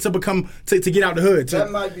rapping to get out the hood.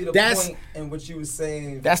 That might be the point in which you were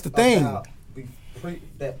saying. That's the thing.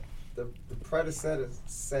 The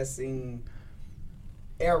predecessing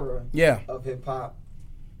era of hip hop,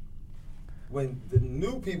 when the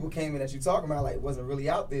new people came in that you're talking about, like wasn't really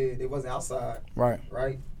out there, they wasn't outside. Right.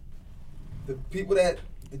 The people that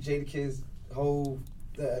the Jada Kids, Hov,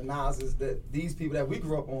 the Nas's, these people that we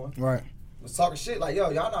grew up on, was talking shit like, yo,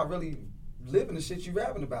 y'all not really living the shit you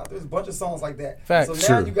rapping about. There's a bunch of songs like that. Fact.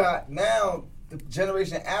 So now you got the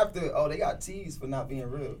generation after, they got teased for not being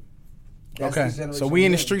real. That's so we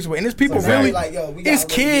in the streets, and there's people really, like, it's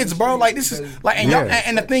kids, bro. Like this is like,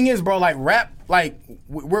 and the thing is, bro, like rap, like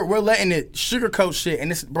we're letting it sugarcoat shit, and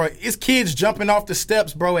this, bro, it's kids jumping off the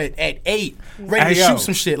steps, bro, at 8, ready to shoot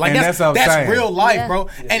some shit. Like that's real life, bro.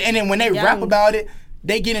 And then when they rap about it,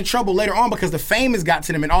 they get in trouble later on because the fame has got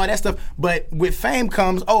to them and all that stuff. But with fame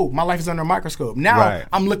comes, my life is under a microscope. Now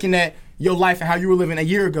I'm looking at your life and how you were living a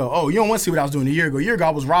year ago. Oh, you don't want to see what I was doing a year ago. A year ago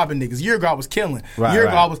I was robbing niggas. A year ago I was killing. A year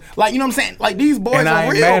ago I was like, you know what I'm saying? Like these boys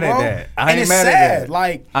are real, bro. I ain't mad at that.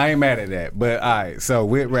 Like I ain't mad at that. But all right, so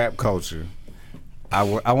with rap culture, I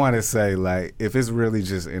want to say, like, if it's really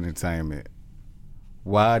just entertainment,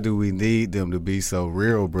 why do we need them to be so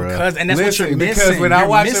real, bro? Because that's what you're missing. Because when I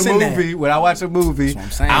watch a movie,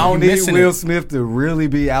 I don't need Will Smith to really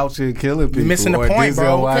be out here killing people. You're missing the point,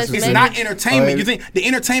 bro. It's not entertainment. You think the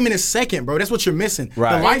entertainment is second, bro. That's what you're missing.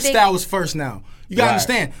 Right. The lifestyle is first now. You gotta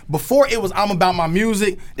understand. Before it was I'm about my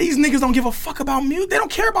music. These niggas don't give a fuck about music. They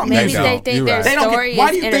don't care about music. They think their story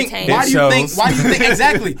is entertaining. Why do you think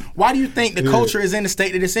exactly? Why do you think the culture is in the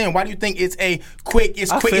state that it's in? Why do you think it's quick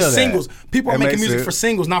singles? People are making music for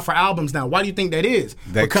singles, not for albums now. Why do you think that is?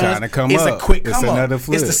 Because it's a quick come up.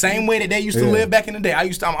 It's the same way that they used to live back in the day.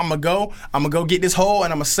 I'm gonna go get this hole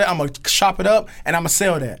and I'm gonna chop it up and I'm gonna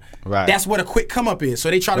sell that. Right. That's what a quick come up is.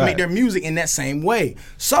 So they try to make their music in that same way.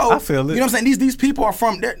 So I feel it. You know what I'm saying? These people are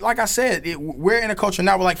from, like I said, we're in a culture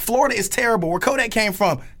now where like Florida is terrible. Where Kodak came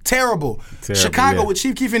from, terrible. Chicago with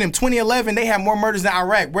Chief Keef in them 2011, they had more murders than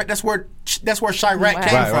Iraq. That's where Chirac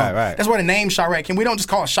came from. Right. That's where the name Chirac came. We don't just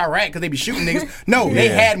call it Chirac because they be shooting niggas. No, they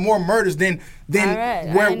had more murders than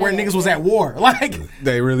where niggas was at war. Like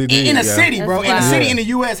they really did. In a city, bro. In a city in the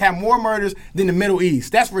U.S. have more murders than the Middle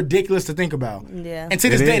East. That's ridiculous to think about. Yeah. And to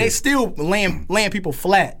this day, they still laying people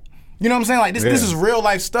flat. You know what I'm saying? Like this is real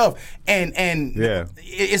life stuff, and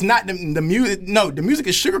it's not the music. No, the music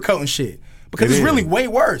is sugarcoating shit because it's really way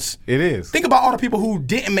worse. It is. Think about all the people who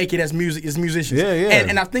didn't make it as musicians. Yeah.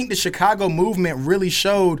 And I think the Chicago movement really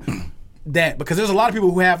showed that because there's a lot of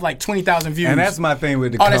people who have like 20,000 views. And that's my thing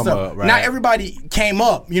with the come up, right? Not everybody came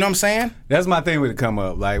up, you know what I'm saying? That's my thing with the come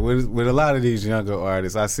up. Like with a lot of these younger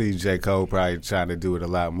artists, I see J. Cole probably trying to do it a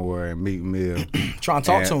lot more and Meek Mill. Trying to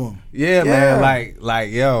talk to him. Yeah, man.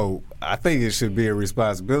 Like, yo, I think it should be a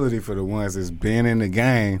responsibility for the ones that's been in the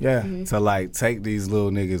game to like take these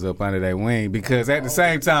little niggas up under their wing. Because at the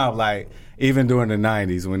same time, like even during the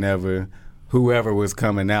 90s, whenever whoever was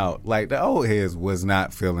coming out, like the old heads was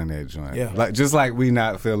not feeling that joint. Yeah. Like just like we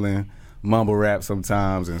not feeling mumble rap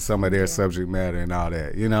sometimes and some of their subject matter and all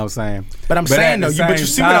that. You know what I'm saying? But I'm saying though, but you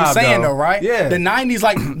see what I'm saying though, right? Yeah. The 90s,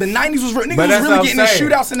 like the 90s was niggas was really getting in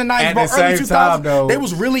shootouts in the 90s, bro. Early 2000s, they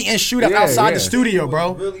was really in shootouts outside the studio,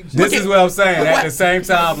 bro. This is what I'm saying. At the same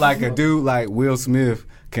time, like a dude like Will Smith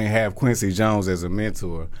can have Quincy Jones as a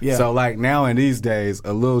mentor. Yeah. So like now in these days,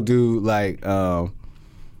 a little dude like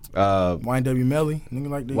YNW Melly, nigga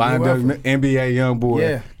like that. YNW NBA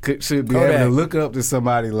YoungBoy should be able to look up to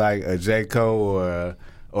somebody like a J. Cole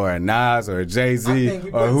or a Nas or a Jay-Z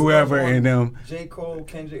or whoever in them. J. Cole,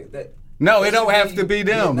 Kendrick, that. No, it don't have to be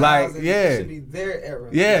them. Like, it should be their era.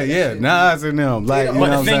 Yeah, Nas and them. Like, you know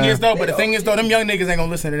but the thing is though, them young niggas ain't gonna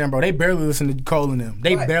listen to them, bro. They barely listen to Cole and them.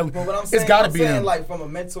 They barely. But what I'm saying, it's gotta be them. Like from a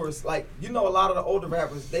mentor, like a lot of the older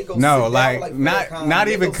rappers, they go. No, sit like down, not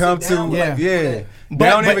even come to yeah. They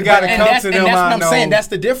don't even gotta come to them. And that's what I'm saying. That's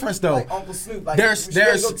the difference though. Like Uncle Snoop. Like, there's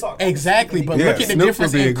exactly, but look at the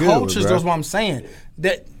difference in cultures. That's what I'm saying.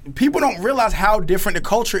 That people don't realize how different the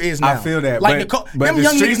culture is now. I feel that. Like but them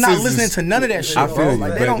young niggas not listening to none of that shit. I feel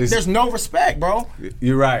like, there's no respect, bro.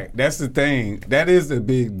 You're right. That's the thing. That is the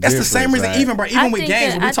big. That's the same reason. Even with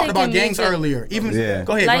gangs, we talked about gangs earlier.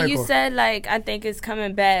 Go ahead. Like you said, like I think it's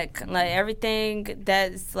coming back. Like everything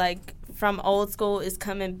that's like from old school is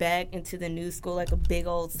coming back into the new school, like a big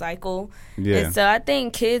old cycle. Yeah. And so I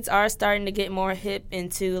think kids are starting to get more hip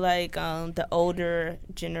into like the older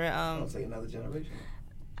generation. I'll say another generation.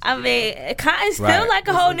 I mean, it feel like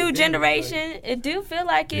a whole new generation. It do feel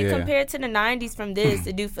like it compared to the 90s from this.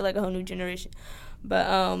 It do feel like a whole new generation.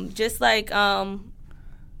 But just like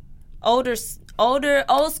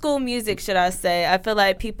old school music, should I say? I feel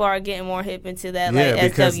like people are getting more hip into that. Yeah, like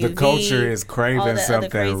because SWV, the culture is craving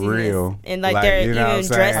something real, and like they're even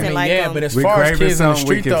dressing like them. But as far as kids in the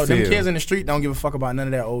street though, them kids in the street don't give a fuck about none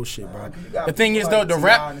of that old shit, bro. The thing is though, the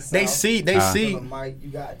rap they see. Mike, you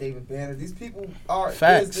got David Banner. These people are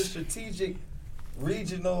facts. The strategic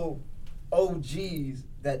regional OGs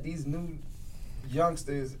that these new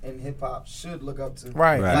youngsters in hip hop should look up to.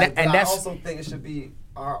 Right. Like, and I also think it should be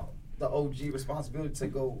the OG responsibility to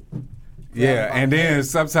go. Yeah, and then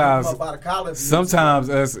sometimes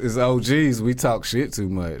us as OGs, we talk shit too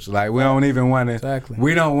much. Like we don't even want to. Exactly.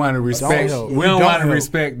 We don't want to respect. We don't want to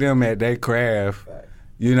respect them at their craft. Right.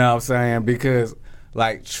 You know what I'm saying? Because,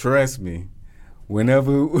 like, trust me,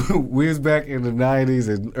 whenever we was back in the 90s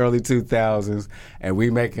and early 2000s, and we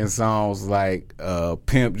making songs like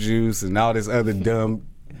Pimp Juice and all this other dumb.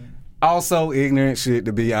 Also ignorant shit,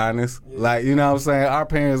 to be honest. Yeah. Like, you know what I'm saying? Our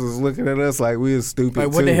parents was looking at us like we was stupid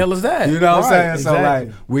like, what the hell is that? You know what I'm saying? Exactly. So,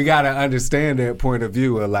 like, we got to understand that point of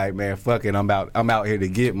view of, like, man, fuck it, I'm out here to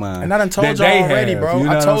get mine. And I done told y'all already, bro. You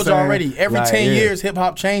know I told y'all already. Every 10 years,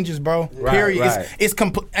 hip-hop changes, bro. Right, period. Right. It's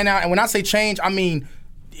and when I say change, I mean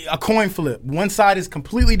a coin flip. One side is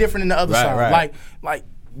completely different than the other side. Right. Like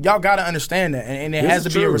y'all gotta understand that, and it has to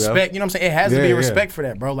be a respect. You know what I'm saying? It has to be a respect for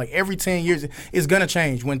that, bro. Like every 10 years, it's gonna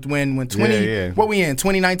change. When 20, what we in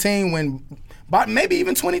 2019, but maybe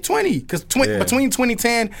even 2020, because between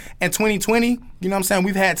 2010 and 2020, you know what I'm saying?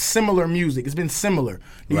 We've had similar music. It's been similar.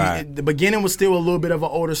 Right. The beginning was still a little bit of an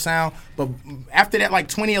older sound, but after that, like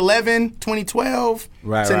 2011, 2012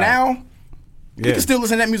 to now. You can still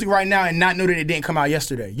listen to that music right now and not know that it didn't come out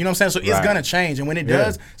yesterday. You know what I'm saying? So it's going to change. And when it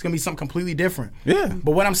does, it's going to be something completely different. Yeah.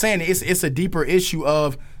 But what I'm saying is it's a deeper issue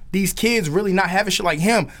of these kids really not having shit like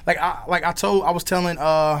him. I was telling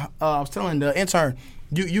the intern,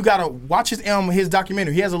 you got to watch his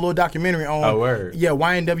documentary. He has a little documentary on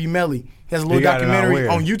YNW Melly. He has a little documentary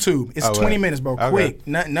on YouTube. It's 20 minutes, bro. Okay. Quick.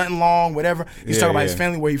 Nothing long, whatever. He's talking about his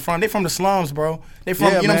family, where he's from. They from the slums, bro. They from,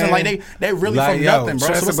 you know what I'm saying? Like, they really from nothing, bro.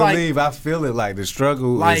 Trust so and believe, I feel it. Like, the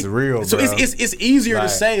struggle is real, so bro. It's easier to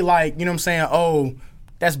say, like, you know what I'm saying, oh,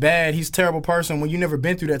 that's bad, he's a terrible person, when you never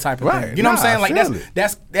been through that type of thing. You know what I'm saying?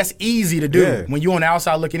 Like that's easy to do when you on the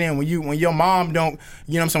outside looking in. When your mom don't,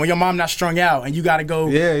 you know what I'm saying, when your mom not strung out and you gotta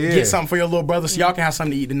go get something for your little brother so y'all can have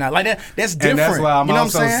something to eat tonight. Like that's different. And that's why I'm you know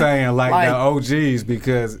also saying like the OGs,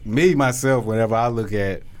 because me myself, whenever I look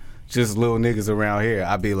at just little niggas around here,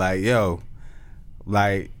 I be like, yo,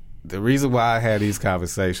 like, the reason why I had these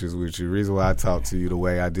conversations with you, the reason why I talk to you the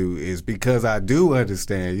way I do is because I do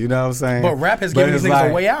understand. You know what I'm saying? But rap has given these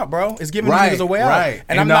niggas a way out, bro. It's giving these niggas a way out. Right.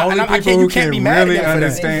 And I'm not, the only people who can really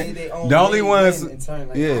understand. The only ones, I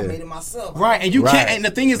made it myself. Right. And you can't. And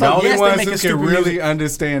the thing is, the like, only ones who can really music.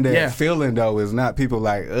 understand that feeling though is not people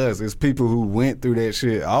like us. It's people who went through that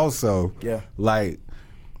shit also. Yeah. Like,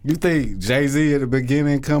 you think Jay-Z at the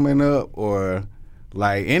beginning coming up, or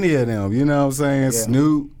like any of them? You know what I'm saying? Yeah.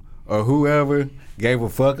 Snoop. Or whoever gave a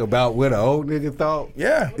fuck about what an old nigga thought.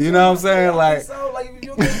 Yeah. You know what I'm saying? Like,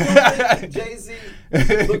 you don't think Jay-Z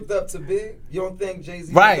looked up to Big? You don't think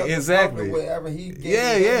Jay-Z looked up exactly. to wherever he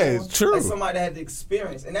gave it's true. Like somebody that had the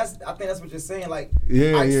experience. And I think that's what you're saying. Like,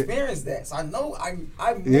 I experienced that. So I know, I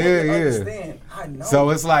understand. I know.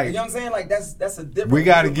 So it's like, you know what I'm saying? Like, that's a different. We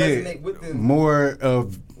got to get more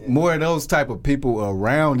of those type of people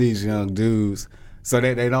around these young dudes so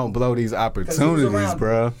that they don't blow these opportunities,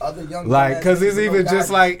 bro. Young like, because it's even guys.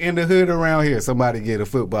 just like in the hood around here, somebody get a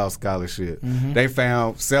football scholarship. They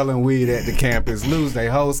found selling weed at the campus, lose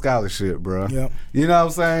their whole scholarship, bro. Yep. You know what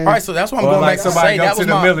I'm saying? All right, so that's what I'm or going like back to somebody say. go That to was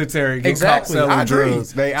the my military, get exactly. caught selling I agree.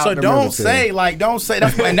 drugs. They out so the don't military. say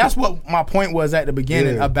that's and that's what my point was at the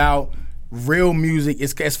beginning about real music.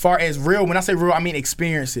 Is as far as real. When I say real, I mean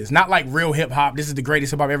experiences, not like real hip hop. This is the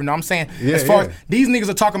greatest hip hop ever. No, I'm saying as far as these niggas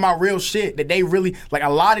are talking about real shit that they really like. A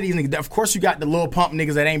lot of these niggas. Of course, you got the Lil Pump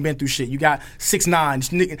niggas that ain't been through shit. You got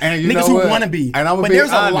 6ix9ine niggas who wanna be. But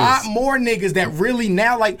there's a lot more niggas that really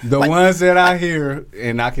now like the ones that I hear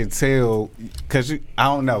and I can tell because I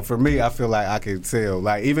don't know. For me, I feel like I can tell.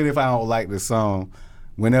 Like even if I don't like the song,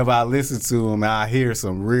 whenever I listen to them, I hear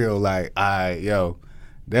some real like,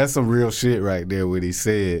 that's some real shit right there. What he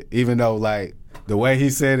said, even though like the way he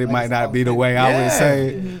said it might not be the way I would say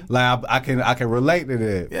it. Like I can relate to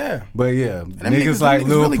that. Yeah. But niggas like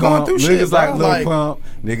Lil really Pump, niggas like Lil Pump,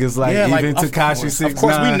 niggas like even Tekashi 6ix9ine. Of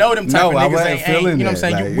course, we know them type of niggas ain't. You know what I'm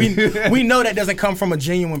saying? Like, we know that doesn't come from a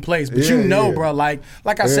genuine place. But bro, like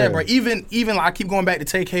I said, bro. Even like, I keep going back to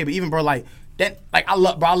TK, but even bro, like. That like I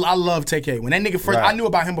love TK. When that nigga first, I knew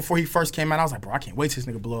about him before he first came out. I was like, bro, I can't wait till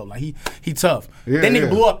this nigga blow up. Like he tough. That nigga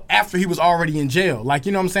blew up after he was already in jail. Like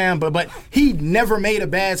you know what I'm saying? But he never made a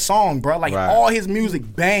bad song, bro. Like all his music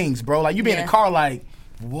bangs, bro. Like you be in the car like.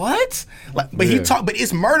 What? Like, but but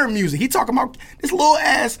it's murder music. He talking about this little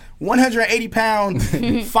ass 180-pound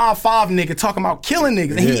 5'5" nigga talking about killing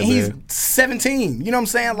niggas. And he's 17. You know what I'm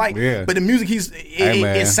saying? Like, but the music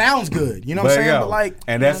it sounds good. You know what I'm saying? But like,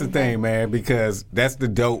 and that's the thing, man, because that's the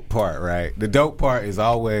dope part, right? The dope part is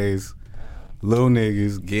always little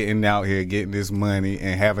niggas getting out here, getting this money,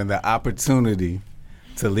 and having the opportunity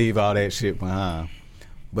to leave all that shit behind.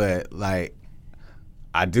 But like.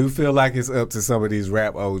 I do feel like it's up to some of these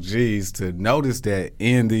rap OGs to notice that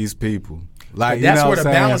in these people. Like that's where the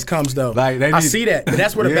balance comes, though. Like I see that. But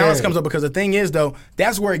that's where the balance comes up because the thing is, though,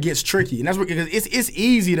 that's where it gets tricky, and that's where because it's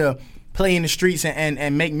easy to play in the streets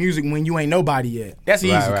and make music when you ain't nobody yet. That's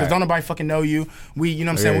easy because don't nobody fucking know you. You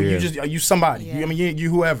know what I'm saying? You somebody. You, I mean, you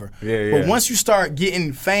whoever. But once you start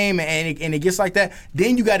getting fame and it gets like that,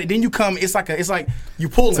 then you got it. Then you come. It's like you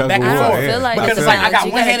pull it back and forth because it's like I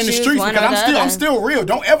got one hand in the streets because I'm still real.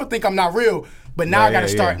 Don't ever think I'm not real. But now I got to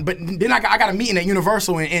start. But then I got a meeting at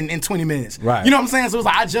Universal in 20 minutes. Right. You know what I'm saying? So it's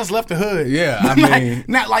like I just left the hood. Yeah, I mean,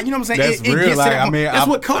 not like you know what I'm saying. That's real. Gets like, I mean, that's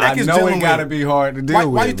what Kodak is dealing with. I know it got to be hard to deal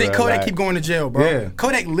with. Why do you think Kodak keep going to jail, bro? Yeah.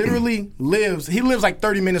 Kodak literally lives. He lives like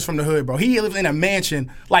 30 minutes from the hood, bro. He lives in a mansion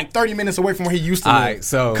like 30 minutes away from where he used to live. All right,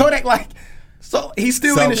 so Kodak So he's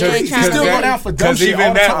still in the streets. He's still going down for dumb shit even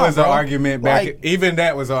all the that time, was bro. an argument back. Even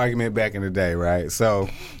that was an argument back in the day, right? So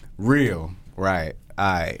real, right?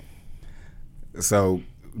 All right. So.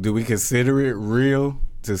 Do we consider it real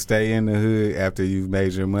to stay in the hood after you've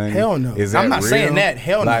made your money? Hell no. Is that I'm not real? saying that.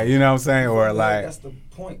 Hell no. Like, you know what I'm saying? Or like that's the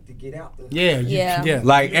point to get out there. Yeah.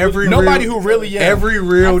 Like nobody who really every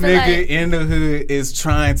real nigga in the hood is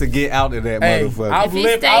trying to get out of that motherfucker. I've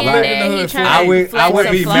lived in the hood. I would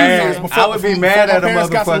be mad. I would be mad at a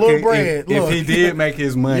motherfucker if he did make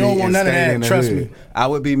his money. You don't want none of that. Trust me. I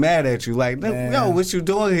would be mad at you. Like, yo, what you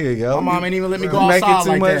doing here, yo? My mom ain't even let me go outside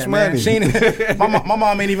like that. My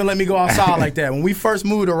mom ain't even let me go outside like that. When we first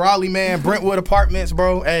moved to Raleigh, man, Brentwood Apartments,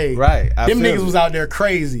 bro. Hey, them niggas was out there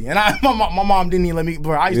crazy, and my mom didn't even let me.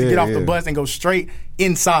 Bro, I used to get off the bus and go straight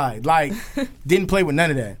inside. Like, didn't play with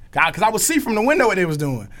none of that. Because I would see from the window what they was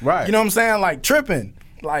doing. Right. You know what I'm saying? Like tripping.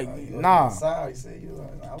 Like, nah.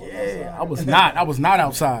 I was not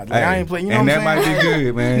outside. Like, I ain't playing. You know what I'm saying? And that might be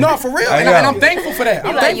good, man. No, for real. And I'm thankful for that.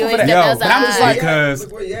 I'm thankful for that. But I'm just like,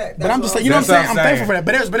 but I'm just like, you know what I'm saying? I'm thankful for that.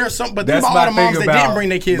 But there's some. But there's all the moms that didn't bring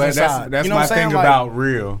their kids inside. That's you know what my I'm saying? thing about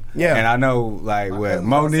real. Yeah. And I know, like, what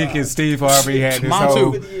Monique and Steve Harvey had this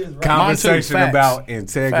whole conversation about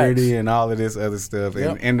integrity and all of this other stuff.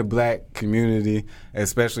 And in the black community,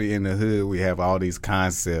 especially in the hood, we have all these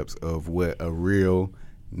concepts of what a real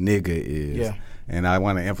nigga is. Yeah. And I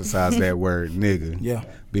want to emphasize that word nigga. Yeah.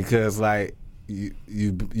 Because like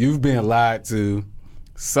you've been lied to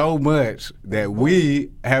so much that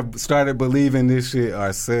we have started believing this shit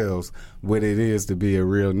ourselves, what it is to be a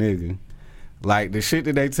real nigga. Like the shit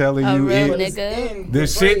that they telling you is the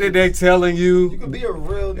shit that they telling you. You can be a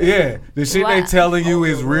real nigga. Yeah, the shit they telling you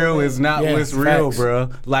is real is not what's real,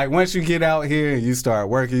 bro. Like once you get out here and you start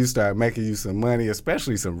working, you start making you some money,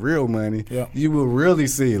 especially some real money. Yeah. You will really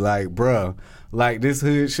see, like, bro, like this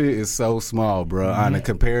hood shit is so small, bro, on a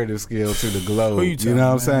comparative scale to the globe. You know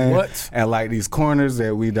what I'm saying? What? And like these corners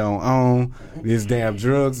that we don't own, these damn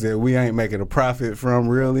drugs that we ain't making a profit from,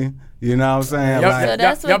 really. You know what I'm saying? Like, so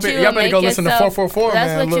that's what y'all better go listen to 444, that's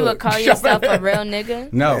man. What you would call yourself a real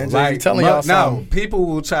nigga? No, man, like telling y'all no, people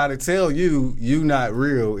will try to tell you not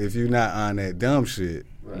real if you're not on that dumb shit.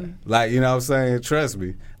 Right. Like, you know what I'm saying? Trust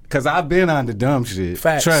me. Because I've been on the dumb shit.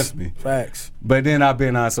 Facts. Trust me. Facts. But then I've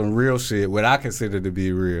been on some real shit, what I consider to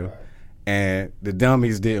be real. Right. And the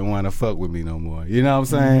dummies didn't want to fuck with me no more. You know what I'm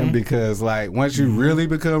saying? Mm-hmm. Because, like, once you really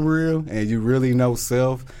become real and you really know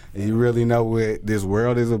self and you really know what this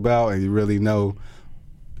world is about and you really know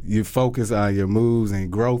you focus on your moves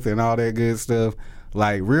and growth and all that good stuff,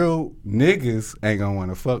 like, real niggas ain't gonna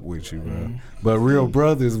want to fuck with you, bro. But real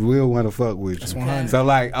brothers will want to fuck with you. That's 100. So,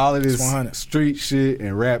 like, all of this street shit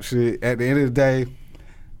and rap shit, at the end of the day,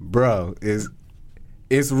 bro, it's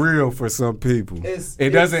real for some people.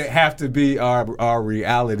 It doesn't have to be our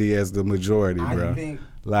reality as the majority, bro. I think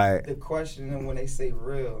like the question when they say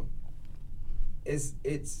real, it's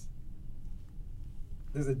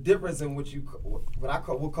there's a difference in what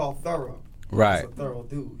we'll call thorough. Right. That's a thorough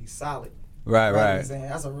dude. He's solid. Right. I'm saying?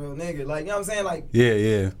 That's a real nigga. Like, you know what I'm saying? Like,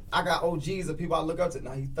 yeah. I got OGs of people I look up to.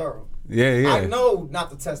 Now he's thorough. Yeah. I know not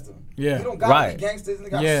to test him. Yeah. He don't got any gangsters and they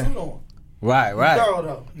got a suit on. Right. He's thorough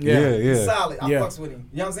though. Yeah. He's solid. I fucks with him.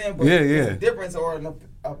 You know what I'm saying? But there's a difference or an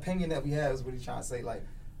opinion that we have is what he's trying to say. Like,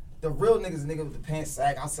 the real niggas, nigga with the pants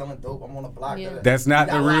sag, I'm selling dope, I'm on a block. Yeah. That's not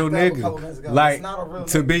the real nigga. Like, not a real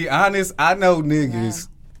to nigga. be honest, I know niggas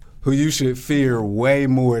who you should fear way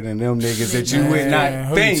more than them niggas that you would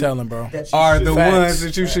not think telling, bro? are the ones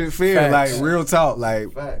that you should fear. Facts. Like, real talk,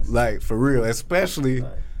 like for real. Especially,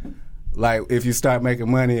 like, if you start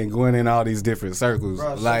making money and going in all these different circles.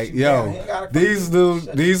 Bro, like, yo, these little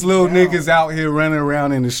niggas out here running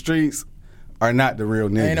around in the streets are not the real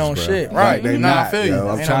niggas, ain't on bro. shit, right? Like, they nah, not. I feel you.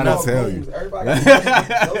 I'm trying to tell goons. you. Everybody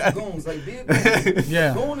got those goons. Like, be a goon.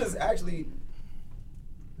 Yeah. Goon is actually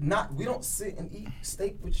not. We don't sit and eat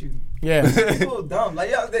steak with you. Yeah. People are dumb.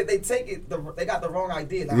 Like, yeah, they take it. They got the wrong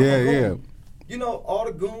idea. Like, Yeah. You know, all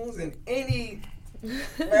the goons in any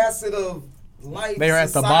facet of life. They are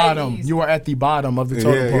at the bottom. You are at the bottom of the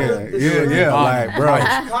totem pole. Yeah. Like, bro.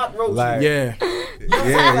 Cockroaches. Like, You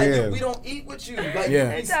know like, we don't eat with you. Like,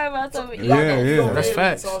 They talking about something. That's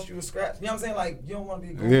facts. Toss you a scratch. You know what I'm saying? Like, you don't want to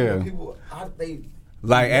be a goon. Yeah. People,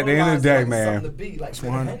 like, at the end of the day, man,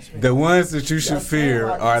 the ones that you should fear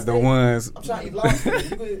are the ones. I'm trying to eat lobster.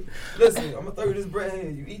 Listen, I'm gonna throw you this bread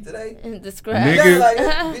here. You eat today? Niggas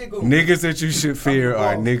that you should fear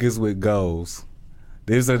are niggas with goals.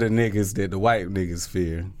 These are the niggas that the white niggas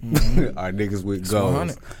fear. Are niggas with goals.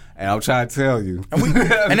 100. And I'm trying to tell you.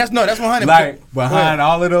 And that's 100. Like, behind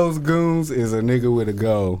all of those goons is a nigga with a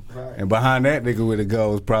goal. Right. And behind that nigga with a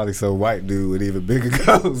goal is probably some white dude with even bigger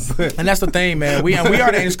goals. And that's the thing, man. We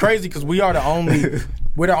are it's crazy because we're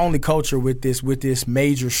the only culture with this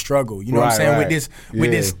major struggle. You know what I'm saying?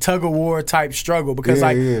 With this tug of war type struggle. Because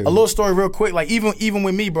a little story real quick, like even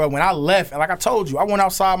with me, bro, when I left, and like I told you, I went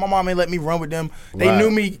outside, my mom ain't let me run with them. They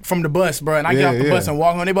knew me from the bus, bro, and I get off the bus and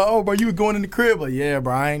walk home. They be like, oh, bro, you was going in the crib. Like, yeah,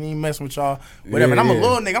 bro, I ain't even messing with y'all. Whatever. And I'm a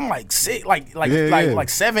little nigga. I'm like 6, like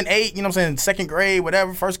 7, 8, you know what I'm saying? 2nd grade,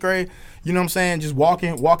 whatever, 1st grade, you know what I'm saying? Just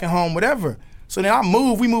walking home, whatever. So then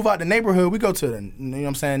we move out the neighborhood, we go to the, you know what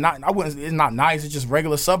I'm saying? It's not nice, it's just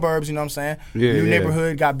regular suburbs, you know what I'm saying? New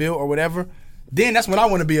neighborhood got built or whatever. Then that's when I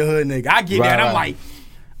want to be a hood nigga. I get there and I'm like,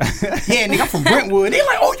 yeah, nigga, I'm from Brentwood. They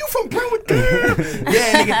like, oh, you from Brentwood?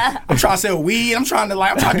 Yeah, nigga, I'm trying to sell weed. I'm trying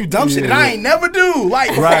to do dumb shit that I ain't never do. Like,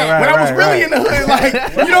 when I was really in the hood, like,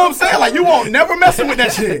 you know what I'm saying? Like, you won't never messing with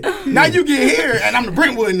that shit. Now you get here, and I'm the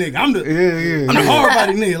Brentwood nigga. I'm the hard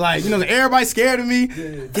body nigga. Like, you know, everybody scared of me.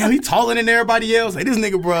 Damn, he taller than everybody else. Like, this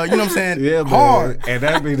nigga, bro, you know what I'm saying? Yeah, hard.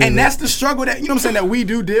 And that's the struggle that, you know what I'm saying, that we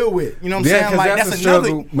do deal with. You know what I'm saying? Like, that's a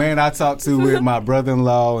struggle, man, I talked to with my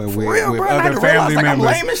brother-in-law and with other family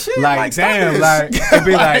members. Like, damn, like, it'd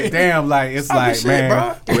be like, damn, like, it's like,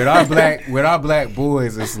 man, with our black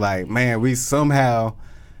boys, it's like, man, we somehow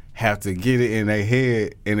have to get it in their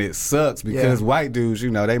head, and it sucks because white dudes,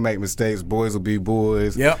 you know, they make mistakes. Boys will be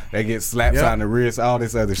boys. They get slaps on the wrist, all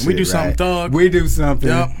this other shit. We do something thug. We do something.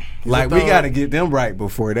 Like, we got to get them right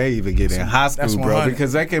before they even get in high school, bro,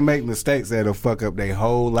 because they can make mistakes that'll fuck up their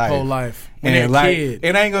whole life. And like,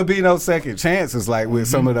 it ain't gonna be no second chances like with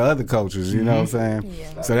some of the other cultures, you know what I'm saying?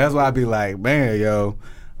 Yeah. So that's why I be like, man, yo,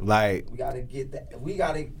 like, we gotta get that. We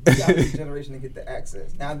gotta this generation to get the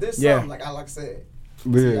access. Now there's something like I said,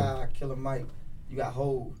 Killer Mike, you got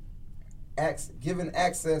whole giving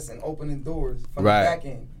access and opening doors from the back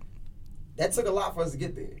end. that took a lot for us to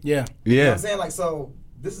get there. Yeah. You know what I'm saying? Like, so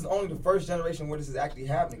this is only the first generation where this is actually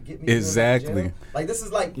happening. Get me exactly. Like, this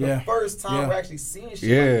is like the first time we're actually seeing shit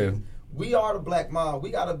like this. We are the black mob. We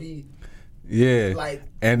gotta be like,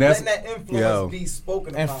 and that's letting that influence be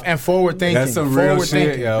spoken about. And forward thinking. That's some real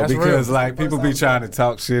shit, yo. That's because real. like people be trying to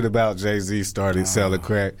talk shit about Jay-Z started selling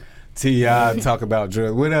crack. T.I. talk about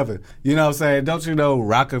drugs, whatever. You know what I'm saying? Don't you know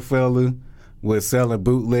Rockefeller was selling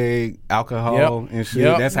bootleg alcohol and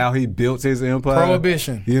shit? That's how he built his empire.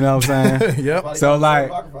 Prohibition. You know what I'm saying? Yep. So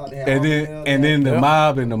like, and then the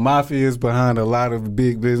mob and the mafia is behind a lot of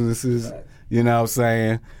big businesses. You know what I'm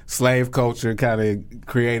saying? Slave culture kind of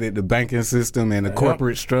created the banking system and the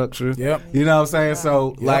corporate structure. Yep. You know what I'm saying?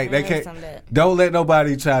 So like they can't. Don't let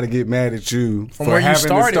nobody try to get mad at you for having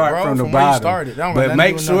to start from the bottom. But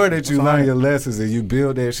make sure that you learn your lessons and you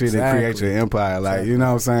build that shit and create your empire. Like you know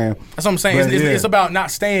what I'm saying? That's what I'm saying. It's about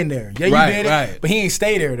not staying there. Yeah, you did it, but he ain't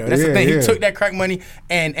stay there though. That's the thing. He took that crack money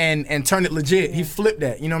and turned it legit. He flipped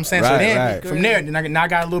that. You know what I'm saying? So then from there, now I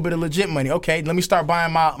got a little bit of legit money. Okay, let me start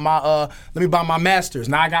buying let me buy my masters.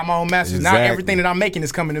 Now I got my own masters. Now everything that I'm making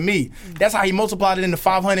is coming to me. That's how he multiplied it into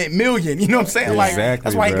 500 million. You know what I'm saying? Like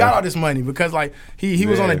that's why he got all this money, because like he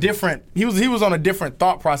was on a different he was on a different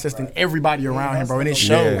thought process than everybody around him, bro. And it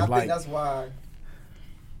showed. I think that's why,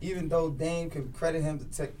 even though Dame could credit him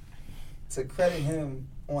to credit him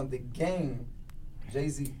on the game,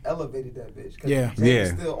 Jay-Z elevated that bitch. Jay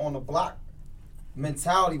was still on the block,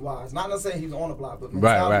 mentality wise. Not necessarily he was on the block, but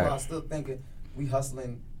mentality wise, still thinking we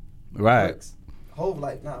hustling. Bricks. Hove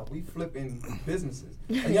like, nah, we flipping businesses.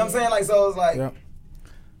 And you know what I'm saying? Like, so it's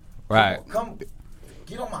like, come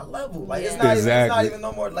get on my level. Like, it's not even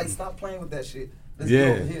no more. Like, stop playing with that shit. Let's get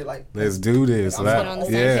over here. Like, let's do this. Like,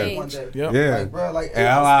 Like, bro, like, and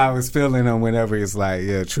I was feeling them whenever it's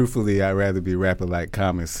like, truthfully, I'd rather be rapping like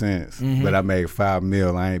Common Sense. But I made $5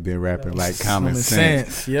 million. I ain't been rapping like Common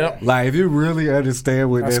Sense. Yep. Like, if you really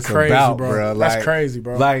understand what that's crazy, about, bro. Like, that's crazy,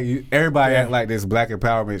 bro. Like, everybody act like this black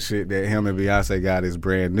empowerment shit that him and Beyonce got is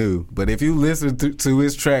brand new. But if you listen to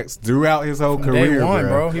his tracks throughout his whole career,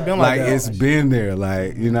 bro, he been like that. It's been there.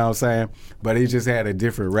 Like, you know what I'm saying? But he just had a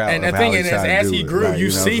different route. And the thing is, as he grew, like, you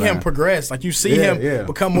see him progress. Like, you see him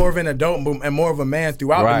become more of an adult and more of a man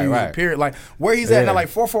throughout the music period. Like, where he's at now, like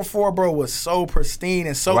 444, bro, was so pristine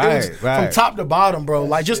and so it was from top to bottom, bro.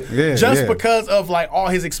 Like, just because of like all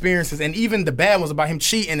his experiences, and even the bad ones about him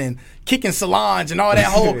cheating and kicking Solange and all that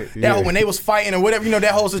whole when they was fighting or whatever, you know,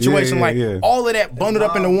 that whole situation, all of that bundled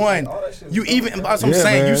up into one. You even, that's what I'm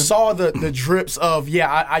saying, you saw the drips of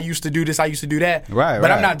I used to do this, I used to do that, but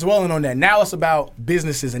I'm not dwelling on that. Now it's about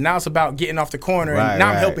businesses, and now it's about getting off the corner, and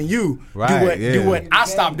now I'm helping you do what I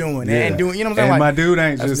stopped doing and doing. You know what I'm saying? And like, my dude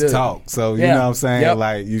ain't just talk. So you know what I'm saying?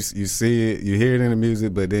 Like you see it, you hear it in the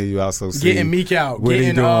music, but then you also see getting Meek out, what he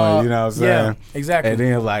doing. You know what I'm saying? Yeah, exactly. And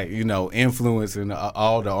then like influencing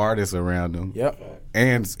all the artists around him. Yep.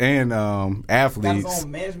 And athletes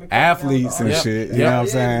and shit. You know what I'm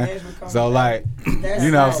saying? So like, you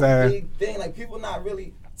know what I'm saying? Big thing. Like, people not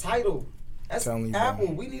really Tidal. That's Apple.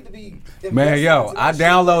 We need to be. Man, I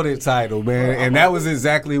downloaded Tidal, man, and that was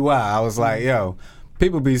exactly why. I was like,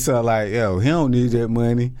 people be so like, he don't need that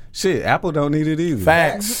money. Shit, Apple don't need it either.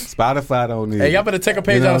 Facts. Spotify don't need it. Hey, y'all better take a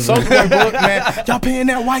page out of Soulja Boy book, man. Y'all paying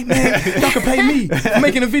that white man? Y'all can pay me. I'm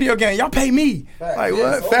making a video game. Y'all pay me. Facts. Like,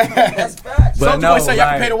 what? That's facts. Soulja Boy say y'all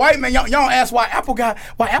can pay the white man. Y'all don't ask why Apple got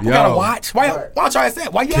a watch. Why don't y'all ask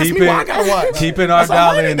that? Why you ask me why I got a watch? Keeping our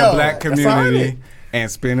dollar in the black community and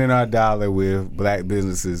spending our dollar with black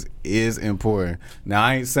businesses is important. Now,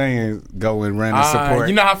 I ain't saying go and run and support.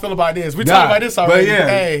 You know how I feel about this. We talked about this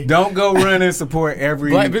already. But don't go run and support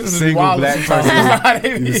every single black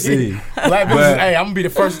person you see. Black businesses, I'm gonna be the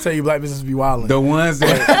first to tell you, black businesses be wilding. The ones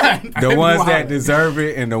that deserve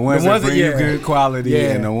it, and the ones that bring you good quality,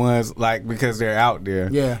 and the ones like because they're out there.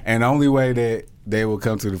 Yeah. And the only way that they will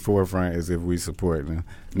come to the forefront is if we support them.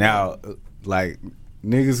 Now, like,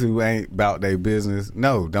 niggas who ain't about their business,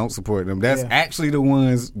 no, don't support them. That's actually the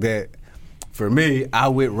ones that, for me, I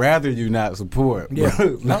would rather you not support. Yeah,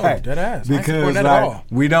 like, dead ass. Because like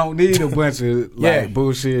we don't need a bunch of like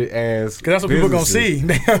bullshit ass. Because that's what people gonna see.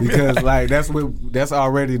 Because like that's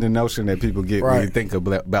already the notion that people get when you think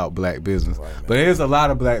about black business. But there's a lot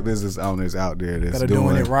of black business owners out there that's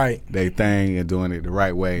doing it right, they thing, and doing it the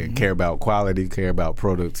right way, and care about quality, care about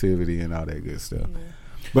productivity, and all that good stuff.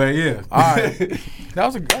 But all right, that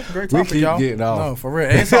was a great topic, we keep y'all. Getting off. No, for real,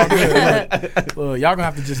 it's all good. Look, y'all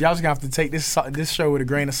just gonna have to take this show with a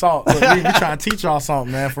grain of salt. Look, we trying to teach y'all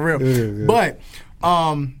something, man, for real. But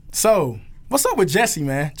so What's up with Jesse,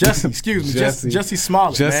 man? Jesse, excuse me. Jesse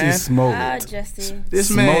Smollett, Jesse man. Smollett. Ah, Jesse.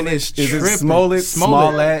 This man is tripping. Is it Smollett?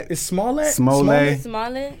 Smollett? It's Smollett? Smollett.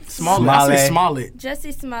 I say Smollett.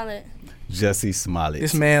 Jesse Smollett. Jesse Smollett.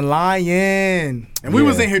 This man lying. And we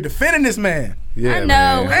was in here defending this man. Yeah, I know.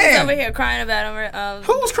 man. We was over here crying about him.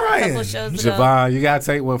 Who was crying? A couple shows ago. Javon, you gotta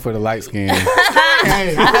take one for the light skin.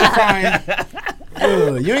 Hey, I was crying.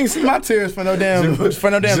 You ain't see my tears for no damn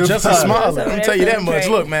Jesse Smollett. I'm tell you that much.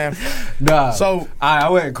 Look, man. Nah. So I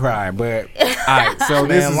wasn't crying, but alright, so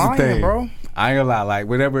this is lying, the thing. bro. I ain't gonna lie, like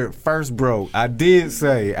whenever it first broke, I did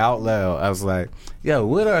say out loud, I was like, yo,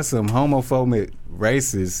 what are some homophobic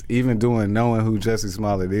racists even knowing who Jesse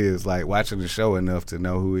Smollett is, like watching the show enough to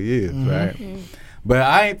know who he is, right? But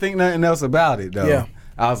I ain't think nothing else about it though. Yeah.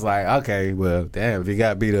 I was like, okay, well, damn, if he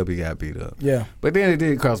got beat up, he got beat up. Yeah. But then it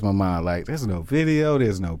did cross my mind, like, there's no video,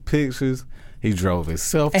 there's no pictures. He drove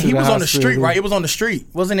himself and to he the was hospital. on the street, right? It was on the street.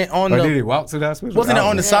 Wasn't it on Or the did he walk to the hospital? Wasn't it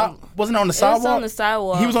on the side? Wasn't it on the sidewalk? It was on the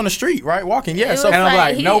sidewalk. He was on the street, right? Walking, yeah. It So was and I'm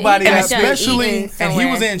like, nobody and got got done especially eating and he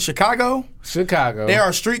somewhere. was in Chicago. There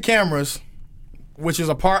are street cameras, which is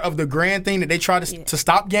a part of the grand thing that they try to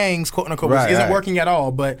stop gangs, quote unquote, which isn't working at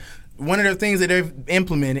all. But one of the things that they've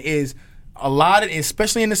implemented is a lot of,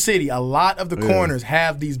 especially in the city, a lot of the corners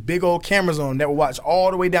have these big old cameras on that will watch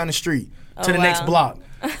all the way down the street to the next block.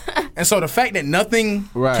 And so the fact that nothing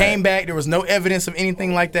came back, there was no evidence of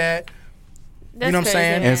anything like that. That's you know what I'm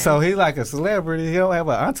saying? man. And so he like a celebrity. He don't have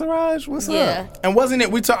an entourage? What's up? And wasn't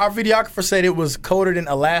it, our videographer said it was colder than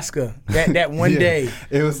Alaska that one day.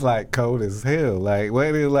 It was like cold as hell. Like, what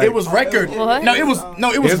is like? It was record. What? No, it was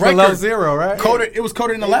It's record. below zero, right? Colder. It was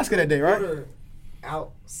colder than Alaska that day, right?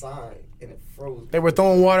 Outside and it froze. They were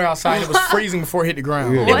throwing water outside and it was freezing before it hit the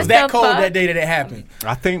ground. Yeah. It was What that the cold fuck? that day that it happened.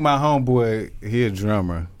 I think my homeboy, he a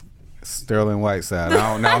drummer. Sterling Whiteside. I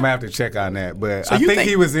don't know. I'm gonna have to check on that, but So I you think think-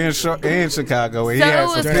 he was in Chicago and he So had it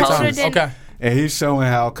some was During that colder time. pictures, than. Okay. and he's showing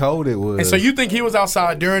how cold it was. And so you think he was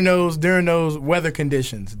outside during those weather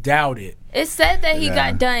conditions? Doubt it. It said that he Yeah.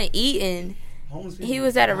 got done eating. Homeless people He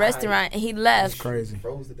was at a died. restaurant and he left. Crazy.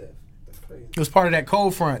 Froze to death. That's crazy. It was part of that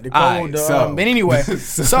cold front. The Alright, cold. so- But anyway,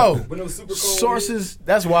 so When it was super cold, sources.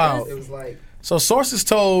 That's wild. it was like So sources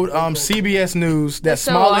told CBS News that That's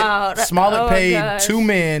so wild. Smollett Oh my paid gosh. two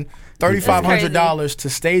men $3,500 to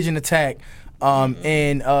stage an attack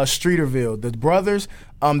in Streeterville. The brothers,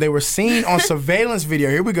 they were seen on surveillance video.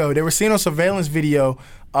 Here we go. They were seen on surveillance video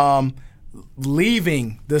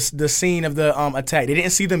leaving the scene of the attack. They didn't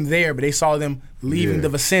see them there, but they saw them leaving the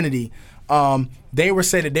vicinity. They were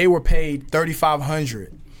said that they were paid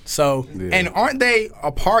 $3,500. So, and aren't they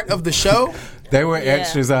a part of the show? They were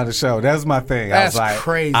extras on the show. That's my thing. That's I was like,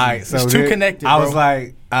 crazy. All right, so It's too connected, I bro. was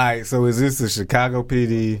like, all right, so is this the Chicago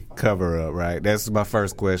PD cover up, right? That's my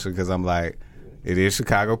first question because I'm like, it is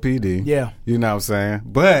Chicago PD. Yeah. You know what I'm saying?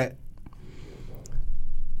 But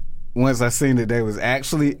once I seen that they was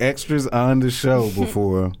actually extras on the show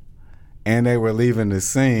before and they were leaving the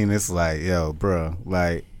scene, it's like, yo, bro,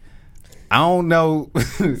 like, I don't know.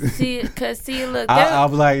 Look,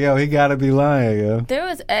 I'm like, yo, he gotta be lying, yo. there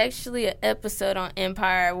was actually an episode on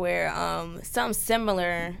Empire where something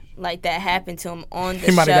similar like that happened to him on the show.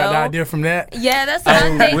 He might have got the idea from that. Yeah, that's what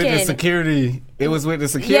I'm thinking. With the security. It was with the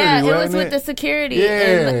security, Yeah, it wasn't was with the security.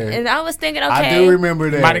 Yeah. And I was thinking, okay. I do remember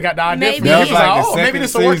that. Might have got the idea Maybe. from That that. was He was like like, the oh, maybe second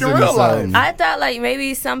this will work in season or real life. something. I thought like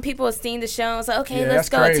maybe some people had seen the show and was like, okay, Yeah, let's that's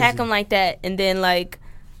go crazy. attack him like that. And then like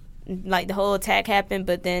the whole attack happened,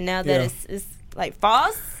 but then now that it's like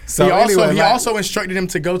false. So he anyway, also instructed him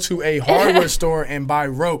to go to a hardware store and buy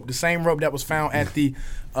rope, the same rope that was found at the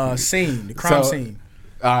scene, the crime scene.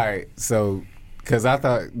 All right, so because I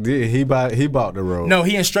thought he bought the rope. No,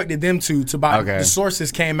 he instructed them to buy. Okay. The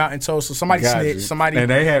sources came out and told, so somebody Got snitched, you. somebody, and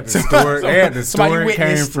they had the store. They had the somebody store it came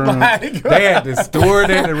witnessed, from. somebody- They had the store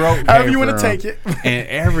that the rope. However came you wanna from, take it. and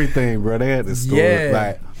everything, bro. They had the store. Yeah.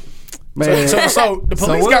 Like, man. So the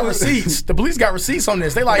police what got was- receipts. The police got receipts on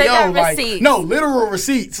this. They like, They yo, got like, receipts. no, literal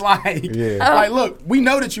receipts. Like, Yeah. like, look, we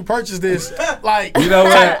know that you purchased this. Like, You know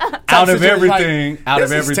what? Out of situation, like, everything,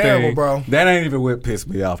 this is terrible, bro. that ain't even what pissed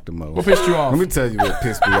me off the most. What pissed you off? Let me tell you what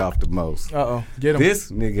pissed me off the most. Uh-oh, get him. This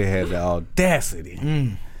nigga had the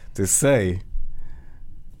audacity to say,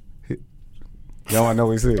 y'all wanna know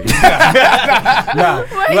what he said? Nah,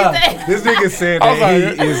 What he say? this nigga said I was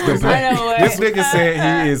that like, he is the I know black. what. This nigga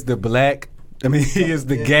said he is the black. I mean, he is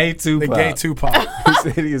the gay The Tupac. gay Tupac. He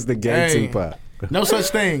said he is the gay Dang. Tupac. No such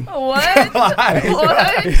thing. What?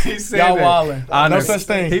 What? He said Y'all that wildin'. on No a- such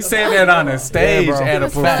thing. He said that on a stage bro. at He a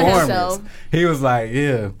was feeling performance. himself. He was like,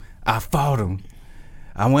 "Yeah, I fought him.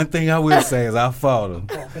 One thing I will say is I fought him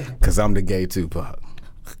because I'm the gay Tupac."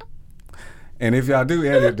 And if y'all do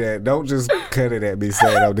edit that, don't just cut it at me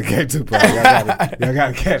saying I'm the gay Tupac. Y'all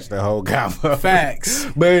gotta catch the whole combo. Facts.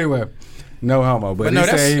 But anyway, no homo. But he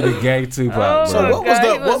said he the gay Tupac. Oh bro. my what was God,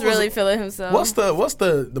 the- he what was was- really feeling himself. What's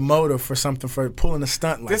the motive for pulling a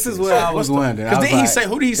stunt like this? This is what I was wondering. Because didn't he like, say,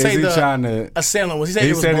 who did he say is he the trying to, assailant was? He said he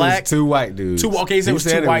it was said black. it was 2 white dudes. Okay, he said it was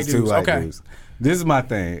two white dudes. Okay. Dudes. This is my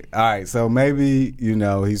thing. All right, so maybe,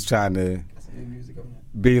 he's trying to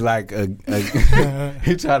be like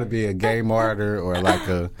he tried to be a gay martyr or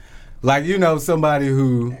somebody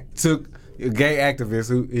who took a gay activist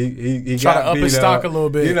who he Try got to up beat his stock a little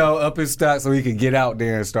bit. up his stock so he could get out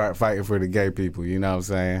there and start fighting for the gay people. You know what I'm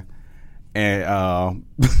saying? And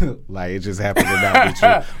it just happened to not be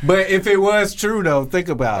true. But if it was true though, think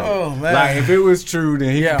about it. Oh, man. Like if it was true,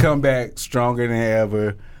 then he could come back stronger than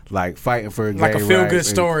ever, like fighting for gay Like a feel good rights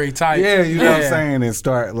story type. Yeah, you know what I'm saying, and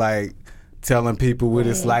start telling people what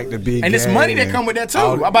it's like to be And gay. it's money that come with that too.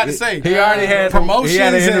 I'm about to say. He already had promotions. He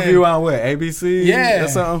had an interview and- on what, ABC Yeah. or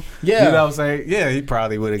something? Yeah. You know what I'm saying? Yeah, he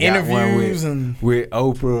probably would have got one Interviews with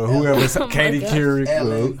Oprah or whoever, Oh my Katie gosh.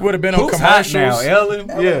 Couric. Would have been on Who's hot commercials. now? Ellen?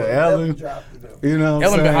 Yeah, Ellen. You know what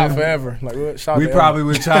I'm Ellen been saying? hot forever. Like what? Shout out We to probably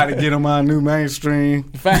would try to get him on new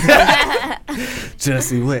mainstream. Ellen. Just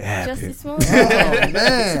see what happened. Justin Smollett. Oh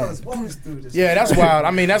man. Yeah, that's wild.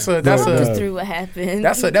 I mean, that's Walk us a through what happened.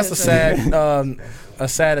 that's a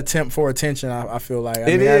sad attempt for attention. I feel like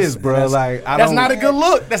It is, bro. Like I that's don't. not a good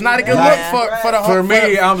look. That's not a good Yeah. look for the whole. For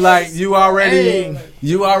me, I'm like you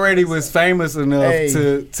already was famous enough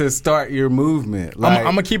Hey. to start your movement. Like, I'm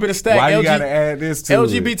gonna keep it a stack. Why you gotta add this to it?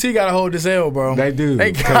 LGBT gotta hold this L, bro. They do.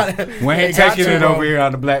 They got We ain't taking it over here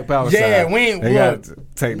on the Black Power side. Yeah, we ain't. They Look, got to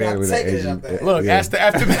take that with taking it the up there. Asian. look. yeah. As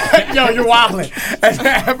the yo, you're wilding. As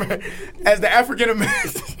the African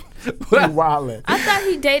American, you're wilding. I thought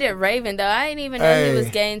he dated Raven though. I didn't even know Hey. he was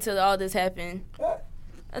gay until all this happened.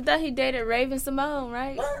 I thought he dated Raven Simone,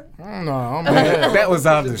 right? No, I'm That was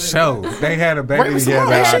on the show. They had a baby Raven together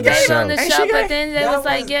Simone, on she the They show. on the Ain't show, she but gay? then they That was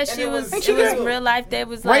like, was- yeah, and she it was. was- It was real life. They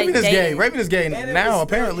was like Raven is gay. dating. Raven is gay And it now, was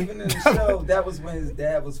apparently. Even in the show, that was when his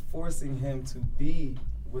dad was forcing him to be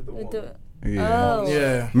with the With woman. the- Yeah. Oh.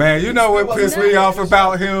 Yeah. Man, you know what pissed me off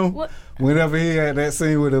about him? What? Whenever he had that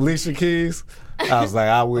scene with Alicia Keys, I was like,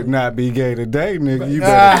 I would not be gay today, nigga. You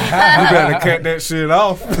better cut that shit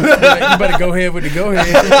off. You better go ahead with the go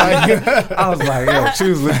ahead. I was like, yo, she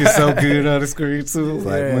was looking so good on the screen too. I was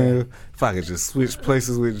like, Yeah. man, if I could just switch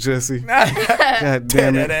places with Jesse. God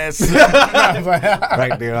damn that it. ass.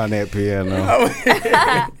 Right there on that piano.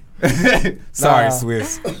 Sorry, Nah.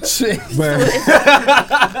 Swiss. Shit. But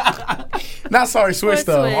Not sorry, Swiss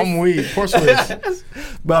Poor though. Swiss. I'm weak. Poor Swiss.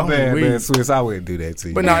 my bad, weak. man, Swiss, I wouldn't do that to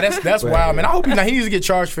you. But no, that's But, wild, man. I hope he needs to get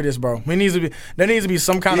charged for this, bro. There needs to be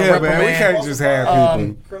some kind of yeah, reprimand. man, we can't just have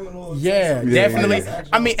people. Criminal. Yeah, Yeah, definitely. yeah.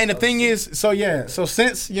 I mean, and the thing is, so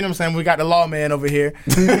since, you know what I'm saying, we got the lawman over here.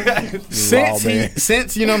 Since,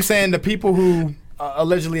 you know what I'm saying, the people who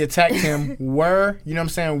allegedly attacked him were, you know what I'm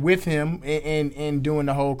saying, with him in doing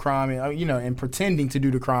the whole crime and, and pretending to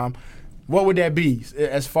do the crime, what would that be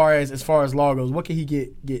as far as law goes? What could he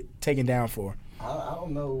get taken down for? I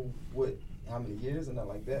don't know how many years and nothing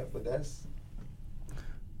like that, but that's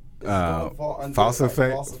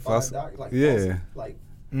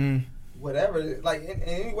whatever. Like in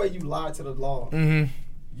any way you lie to the law,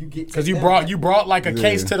 you get Because you brought like a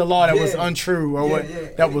case to the law that was untrue or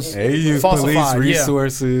that was He used falsified. police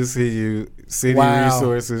resources. He used city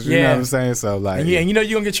resources. You know what I'm saying? So like, and you know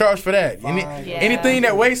you're gonna get charged for that. Anything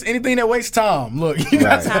that wastes time. Look, you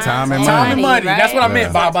got time and time and money, money. That's what I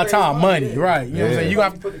meant Right. by time, money. Right? You know what I'm saying? You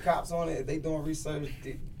got. put the cops on it. They doing research.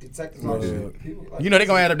 Detectives on it. People, like, You know they're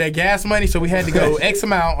gonna add up that gas money, so we had to go X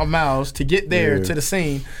amount of miles to get there to the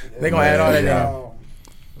scene. They're gonna add all that in.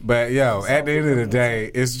 But yo, at the end of the day,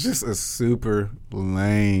 it's just a super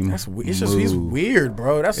lame. He's weird,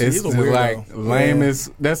 bro. He's a weirdo. like lamest.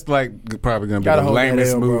 That's like probably gonna be Gotta the hold that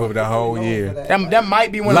lamest L, move bro. of the whole year. That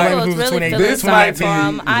might be one of the lamest moves really between feeling This sorry might for be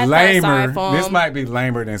him. I felt sorry lamer. for This him. might be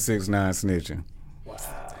lamer than 6ix9ine snitching.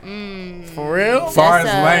 for real. As far as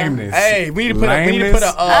That's, lameness, Hey, we need to put a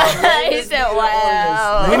He said,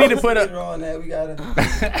 "Wow." We need to put a on that.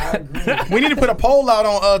 I agree. we need to put a poll out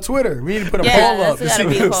on Twitter. We need to put a poll up to that's see,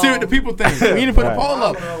 gotta be a poll. see what the people think. We need to put a poll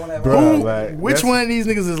up. Bro, like, Which that's- one of these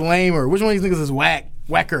niggas is lamer? Which one of these niggas is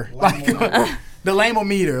whacker? Like the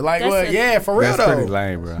lame-o-meter. Like That's what? a- Yeah, for real That's though. pretty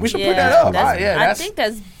lame, bro. We should put that up. I think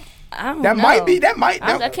that's. I don't that know. might be.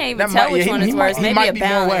 I can't even tell which one is worse. He Maybe might a be more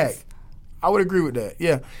whack. balance. I would agree with that.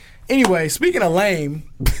 Yeah. Anyway, speaking of lame,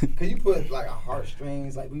 Cause you put like a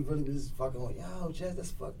heartstrings, like we really was just fucking like, yo, Jess,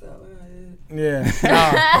 that's fucked up. yeah,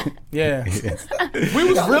 yeah. We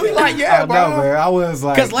was really like, yeah, bro. No, man, I was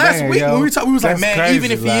like, because last week when we talked, we was like, man, crazy,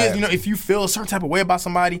 even if he is, you know, if you feel a certain type of way about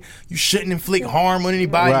somebody, you shouldn't inflict harm on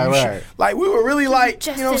anybody. Right. Like we were really like,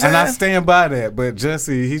 you know what I'm saying? And I stand by that, but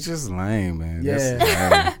Jesse, he's just lame, man.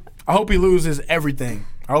 Yeah. I hope he loses everything.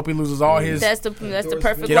 I hope he loses all his. That's the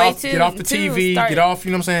perfect way to get off the TV, get off.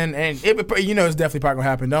 You know what I'm saying? And it's definitely probably gonna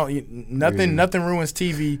happen. Nothing ruins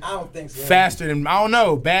TV. I don't think so. Faster than I don't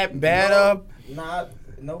know bad press.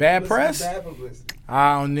 Bad publicity.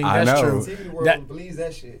 I don't think that's true. TV world believes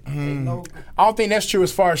that shit. I don't think that's true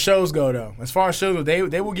as far as shows go, though. As far as shows go,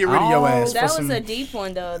 they will get rid of your ass. That was a deep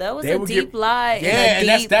one, though. That was a deep lie. Yeah,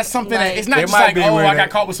 and that's something that it's not just like, I got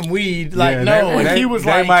caught with some weed. Like, he was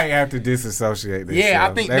like, they might have to disassociate this. Yeah,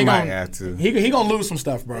 I think they might have to. He gonna lose some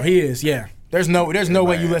stuff, bro. He is. Yeah. There's no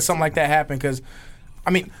way you let something like that happen because,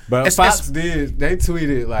 I mean, but Fox did. They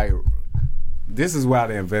tweeted like. This is while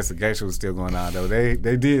the investigation was still going on, though. They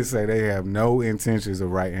did say they have no intentions of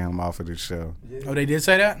writing him off of the show. Yeah. Oh, they did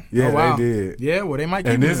say that? Yeah, oh, wow. they did. Yeah, well, they might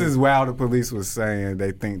keep And this is while the police was saying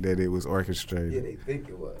they think that it was orchestrated. Yeah, they think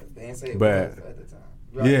it was. They didn't say it was at the time.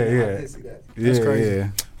 Right? Yeah. I did see that. That's crazy.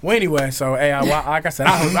 Yeah. Well, anyway, so, hey, like I said,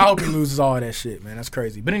 I hope he loses all of that shit, man. That's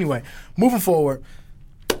crazy. But anyway, moving forward,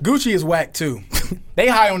 Gucci is whack, too. They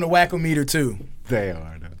high on the wackometer, too. They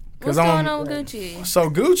are, though. What's going on with Gucci? So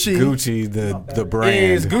Gucci the brand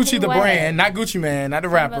is Gucci the brand, not Gucci Man, not the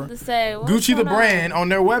rapper. I'm about to say, Gucci the brand on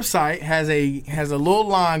their website has a little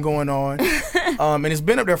line going on, and it's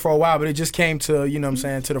been up there for a while, but it just came to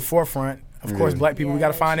to the forefront. Of course, black people, we got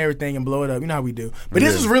to find everything and blow it up. You know how we do. But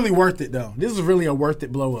this is really worth it, though. This is really a worth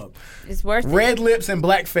it blow up. It's worth it. Red lips and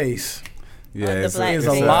black face. Yeah, it's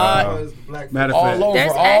a lot. Matter all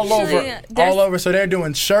fact, over. So they're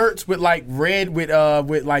doing shirts with like red with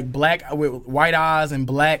like black with white eyes and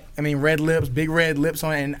red lips, big red lips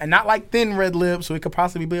on it, and not like thin red lips, so it could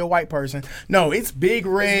possibly be a white person. No, it's big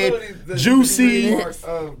red, juicy.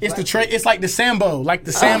 It's like the Sambo,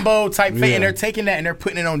 type face, and they're taking that and they're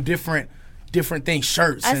putting it on different things,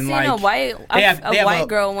 shirts. I and seen like a white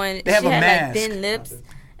girl one. They have she a had mask. like thin lips,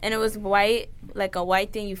 and it was white. Like a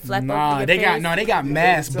white thing you flap over your they face. got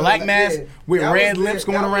masks, black masks with red lips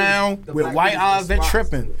going around with white eyes. They're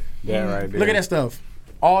tripping. Yeah, right there. Look at that stuff.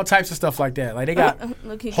 All types of stuff like that. Like they got a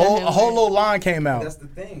whole little line came out. That's the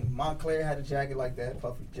thing. Montclair had a jacket like that,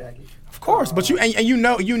 puffy jacket. Of course, but you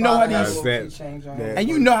know how these and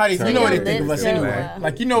you know what they think of us anyway.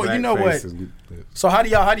 Like you know what. So how do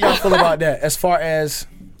y'all feel about that? As far as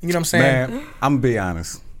you know what I'm saying? Man, I'm gonna be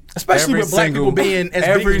honest. Especially with black people being as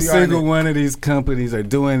every big as single one of these companies are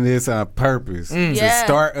doing this on purpose to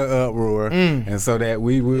start an uproar, and so that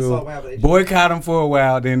we will boycott them for a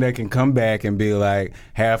while. Then they can come back and be like,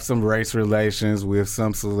 have some race relations with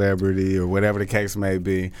some celebrity or whatever the case may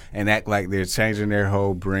be, and act like they're changing their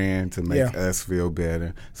whole brand to make us feel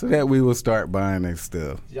better, so that we will start buying their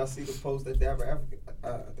stuff. Did y'all see the post that Dapper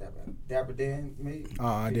Dan made?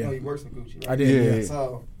 I did. You know he works for Gucci, right? I did. Yeah.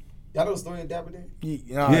 So. Y'all know the story of Dapper Dan?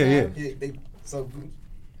 Yeah. So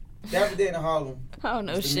Dapper Dan in Harlem. I don't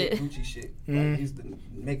know shit. Gucci shit. Like, he used to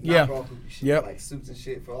make knockoff Gucci shit, like suits and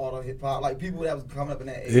shit for all the hip hop, like people that was coming up in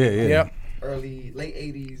that age. Yep. Late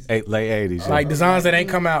 80s. Late 80s. Like designs that ain't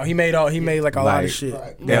come out. He made like a lot of shit.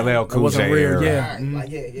 Right. LL Cool J era. Yeah. Right.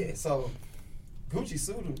 Like So Gucci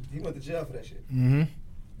sued him. He went to jail for that shit. Mm-hmm.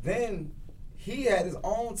 Then he had his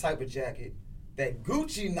own type of jacket that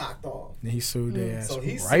Gucci knocked off. And he sued their ass so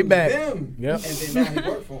he right sued back. Them, yep. And then now he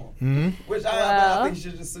worked for him. Which I think he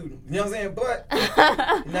should just sue him. You know what I'm saying? But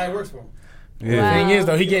now he works for him. Yeah. Wow. The thing is,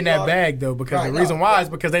 though, he getting that bag, though, because the reason why is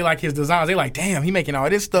because they like his designs. They like, damn, he making all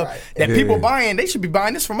this stuff that people buying. They should be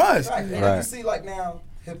buying this from us. Right. And you see, like now,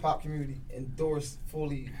 hip hop community endorse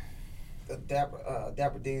fully Dapper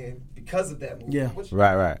Dan because of that movie. Yeah.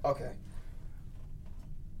 Right. Okay.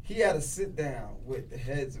 He had to sit down with the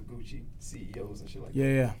heads of Gucci, CEOs and shit like that.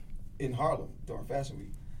 Yeah. In Harlem during Fashion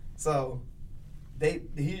Week. So he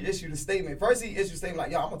issued a statement. First he issued a statement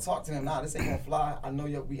like, yo, I'm going to talk to him. Nah, this ain't going to fly. I know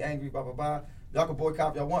y'all be angry, blah, blah, blah. Y'all can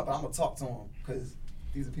boycott if y'all want, but I'm going to talk to him because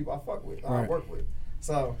these are people I fuck with, I work with.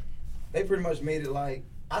 So they pretty much made it like,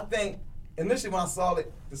 I think, initially when I saw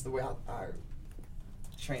it, this is the way I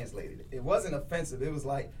translated it. It wasn't offensive. It was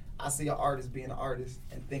like, I see an artist being an artist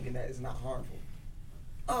and thinking that it's not harmful.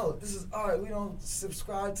 Oh, this is art. We don't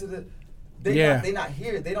subscribe to the. They not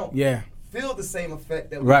here. They don't feel the same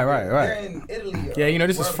effect that we do. Right. They're in Italy.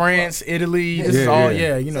 This is France, Italy. This is all.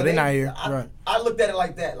 Yeah, so they're not here. I looked at it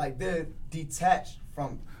like that. Like they're detached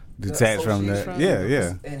from detached from that.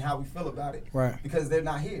 And how we feel about it. Right. Because they're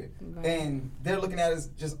not here. Right. And they're looking at it as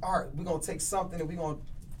just art. We're going to take something and we're going to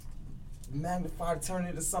magnify it, turn it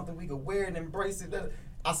into something we can wear and embrace it.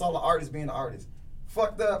 I saw the artist being the artist.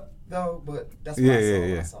 Fucked up, though, but that's what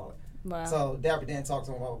I saw it. Wow. So Dapper Dan talked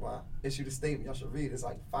to him, blah, blah, blah. Issued a statement. Y'all should read it. It's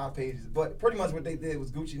like 5 pages. But pretty much what they did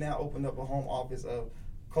was Gucci now opened up a home office of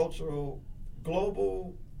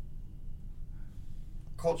global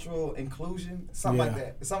cultural inclusion, something like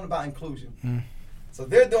that. It's something about inclusion. Mm. So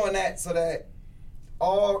they're doing that so that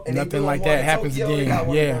nothing like that happens Tokyo, again. They got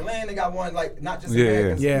one in Berlin, they got one like not just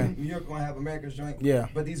Americans. Yeah. New York gonna have America's joint. Yeah.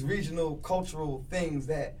 But these regional cultural things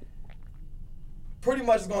that pretty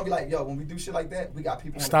much is gonna be like, yo, when we do shit like that, we got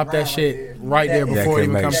people. Stop on the that shit right there before before it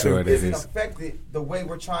even comes sure to it. Isn't affected the way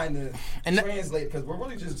we're trying to translate because we're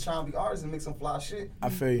really just trying to be artists and make some fly shit. I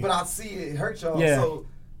feel you. But I see it hurt y'all. Yeah. So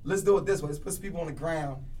let's do it this way. Let's put people on the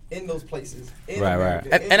ground in those places. Right.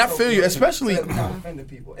 And I feel you, especially. So not offending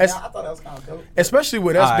people. And I thought that was kind of dope. Especially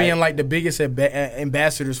with us being like the biggest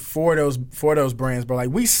ambassadors for those brands, bro. Like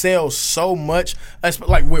we sell so much,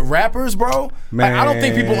 like with rappers, bro. Man. Like I don't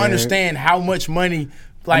think people understand how much money.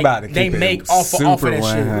 Like they make off of that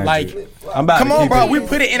shit. Like, come on, bro. We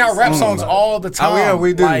put it in our rap songs all the time. Oh yeah,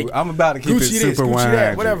 we do. Like, I'm about to keep Gucci it super Gucci 100.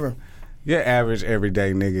 that, whatever. Your average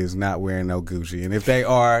everyday nigga is not wearing no Gucci, and if they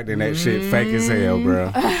are, then that shit fake as hell,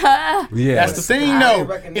 bro. Yeah, that's the thing,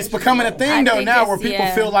 though. It's becoming a thing though now, where people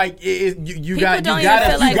feel like you gotta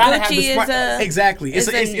have this. Exactly,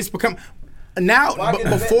 it's become now. But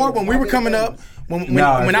before, when we were coming up. When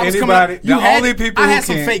I was coming up, I had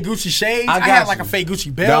some fake Gucci shades. I had like a fake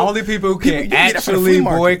Gucci belt. The only people who can actually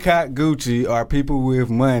boycott Gucci are people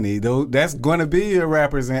with money. That's going to be your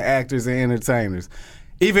rappers and actors and entertainers.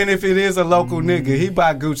 Even if it is a local nigga, he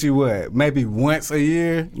buy Gucci what? Maybe once a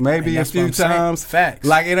year, maybe a few times. Facts.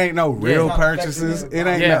 Like it ain't no real purchases. It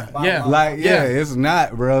ain't it's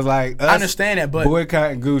not, bro. Like us I understand that, but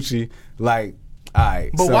boycotting Gucci, like.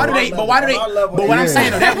 Alright, but why do they? But what I'm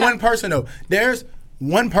saying though, that one person though, there's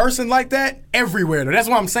one person like that everywhere though. That's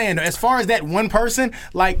what I'm saying though. As far as that one person,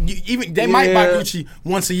 like even they might buy Gucci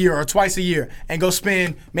once a year or twice a year and go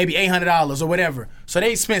spend maybe $800 or whatever. So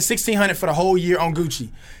they spent $1,600 for the whole year on Gucci.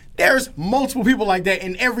 There's multiple people like that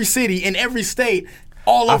in every city, in every state,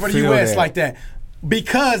 all over the U.S. like that.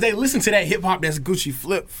 Because they listen to that hip hop that's Gucci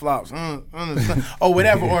flip flops or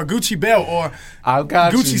whatever, or Gucci belt or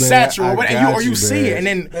Gucci satchel or whatever, or you see it, and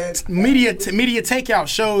then media takeout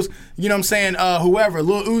shows, you know what I'm saying, whoever,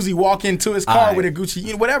 Lil Uzi walk into his car with a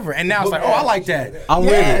Gucci, whatever, and now it's like, oh, I like that. I'm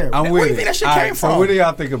with it. Where do you think that shit came from? So what do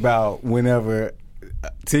y'all think about whenever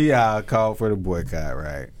T.I. called for the boycott,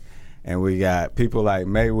 right? And we got people like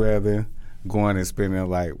Mayweather going and spending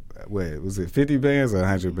like, what was it, 50 bands or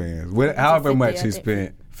 100 bands? However 50, much he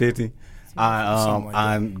spent, 50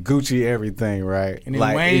 on Gucci everything, right? And then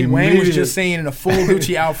like Wayne was just seen in a full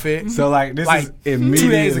Gucci outfit. So like this is immediately 2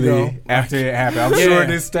 days ago after it happened. I'm sure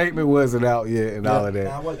this statement wasn't out yet and all of that.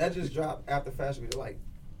 Nah, that just dropped after Fashion Week,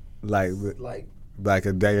 like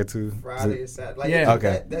a day or two. Friday or Saturday.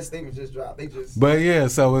 That statement just dropped. But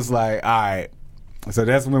so it's like, all right. So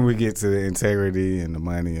that's when we get to the integrity and the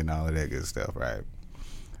money and all of that good stuff, right?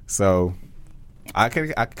 So I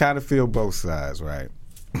kind of feel both sides, right?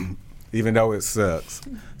 Even though it sucks.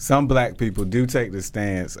 Some black people do take the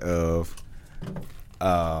stance of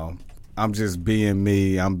I'm just being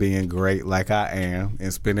me, I'm being great like I am,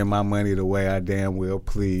 and spending my money the way I damn well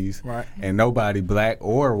please. Right. And nobody, black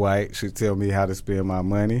or white, should tell me how to spend my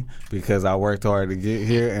money because I worked hard to get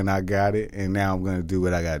here and I got it, and now I'm going to do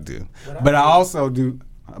what I got to do. But I also do,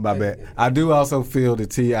 I do also feel the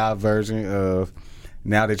T.I. version of,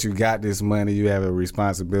 now that you got this money, you have a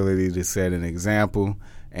responsibility to set an example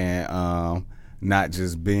and not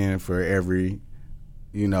just bend for every,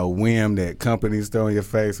 whim that companies throw in your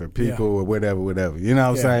face or people or whatever. You know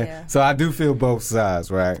what I'm saying? Yeah. So I do feel both sides,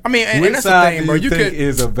 right? I mean, and which that's side the thing, do bro. you think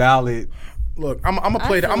is a valid? Look, I'm gonna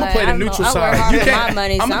play the neutral side. You can't.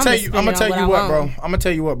 I'm gonna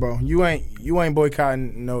tell you what, bro. You ain't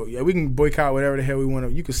boycotting. No, we can boycott whatever the hell we want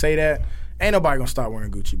to. You can say that. Ain't nobody gonna stop wearing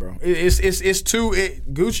Gucci, bro.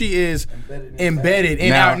 Gucci is embedded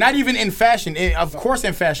in our, not even in fashion, of course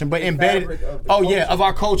in fashion, but embedded. Of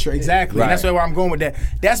our culture, exactly. Right. And that's where I'm going with that.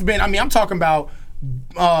 That's been. I mean, I'm talking about.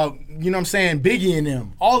 You know what I'm saying? Biggie and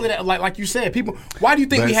them, all of that. Like you said, people. Why do you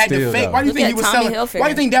think we had the fake? Why do you think he was selling? Why do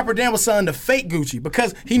you think Dapper Dan was selling the fake Gucci?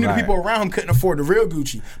 Because he knew the people around him couldn't afford the real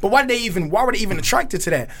Gucci. But why were they even attracted to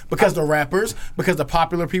that? Because the rappers, because the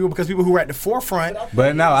popular people, because people who were at the forefront.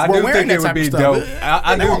 But no, I do think it would be dope.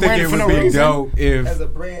 I do think it would be dope if, as a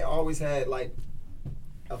brand, always had like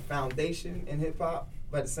a foundation in hip hop,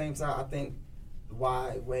 but at the same time, I think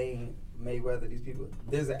why Wayne, Mayweather, these people,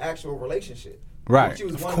 there's an actual relationship. Right. Gucci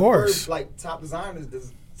was of one course. of the first like top designers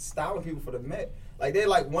that's styling people for the Met. Like they're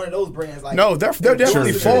like one of those brands. Like no, they're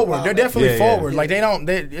definitely forward. They're definitely forward. Yeah. Like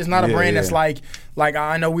it's not a brand that's like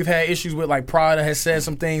I know we've had issues with like Prada has said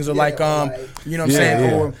some things or you know what I'm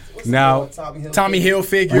saying or now Tommy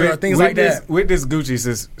Hilfiger or things like that. With this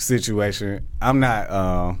Gucci situation, I'm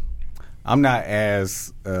not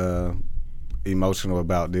as emotional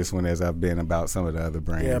about this one as I've been about some of the other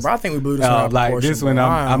brands. Yeah, but I think we blew this one out of like proportion, this one,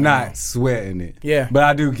 I'm not sweating it. Yeah, but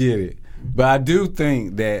I do get it. But I do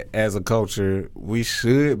think that as a culture, we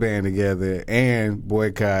should band together and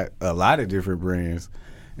boycott a lot of different brands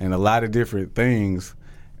and a lot of different things.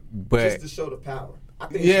 But just to show the power. I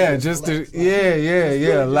think just to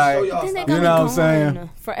like, you know what I'm saying?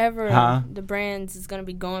 Forever, huh? The brands is gonna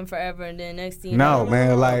be going forever, and then next thing you no, know,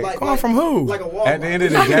 man, like going from who? Like a Walmart. At the end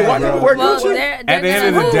of the day, bro. At the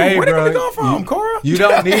end of the day, where bro, they going from, Cora? You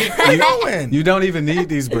don't need. You don't even need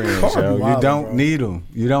these brands, yo. You don't need them.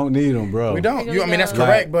 You don't need them, bro. We don't. I mean, that's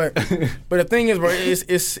correct, but the thing is, bro,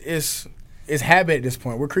 it's habit at this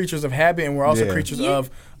point. We're creatures of habit, and we're also creatures of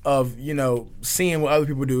seeing what other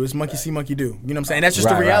people do. It's monkey see, monkey do. You know what I'm saying? That's just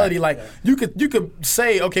the reality. Right. Like you could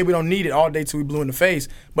say, okay, we don't need it all day till we blue in the face,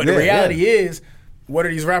 but the reality is, what are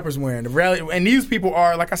these rappers wearing? The reality, and these people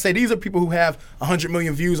are, like I said, these are people who have 100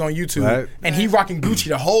 million views on YouTube, and he rocking Gucci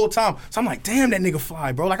the whole time. So I'm like, damn, that nigga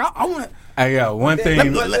fly, bro. Like I want to. Hey, yo, one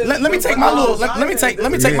thing. Let me take my little. Let me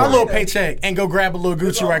take my little paycheck and go grab a little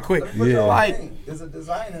Gucci right quick. Like there's a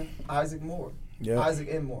designer, Isaac Moore. Yeah. Isaac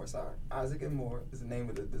M. Moore is the name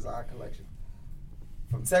of the design collection.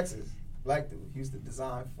 From Texas, black dude. He used to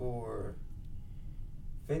design for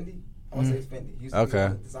Fendi. I want to say it's Fendi. He used to be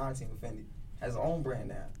on the design team of Fendi. Has his own brand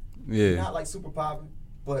now. Yeah. Not like super popping,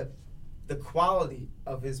 but the quality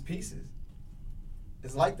of his pieces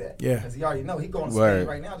is like that. Yeah. Because he already know. He going to Spain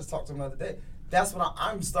right now. Just talked to him the other day. That's when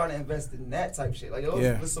I'm starting to invest in that type shit. Like,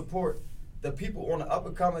 let's support the people on the up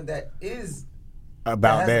and coming that is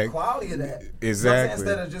about that the quality of that. Exactly. You know what I'm saying?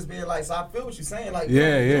 Instead of just being like, so I feel what you're saying. Like, you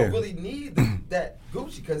don't really need that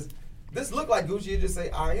Gucci because this look like Gucci. You just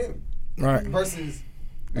say I am. Right. Versus.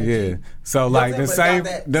 Yeah. So like the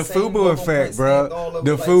FUBU effect, bro.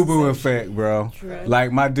 The FUBU effect, bro.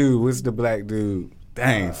 Like my dude, what's the black dude?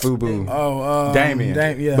 Dang, FUBU.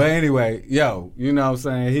 Damien. Yeah. But anyway, yo, you know what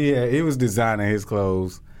I'm saying? He was designing his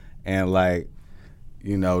clothes and like,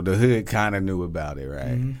 the hood kind of knew about it,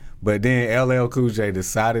 right? Mm-hmm. But then LL Cool J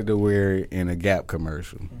decided to wear it in a Gap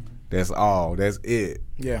commercial. Mm-hmm. That's all. That's it.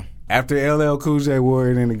 Yeah. After LL Cool J wore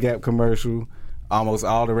it in the Gap commercial, almost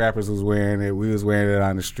all the rappers was wearing it. We was wearing it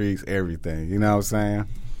on the streets, everything. You know what I'm saying?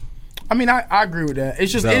 I mean, I agree with that.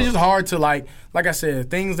 It's just hard to like I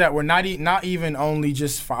said, things that were not even only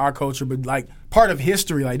just for our culture, but like part of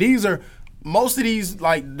history. Like most of these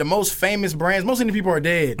like the most famous brands. Most of the people are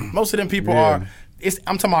dead. Most of them people are.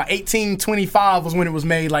 I'm talking about 1825 was when it was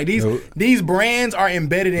made. Like these brands are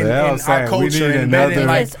embedded in our culture.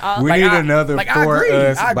 We need another for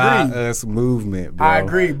us, by us movement, bro. I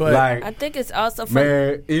agree, but like, I think it's also for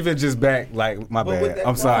man, even just back, like my bad.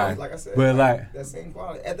 I'm sorry, like I said, but like that same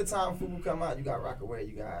quality. At the time FUBU come out, you got Rockaway,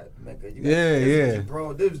 you got Mecca, you got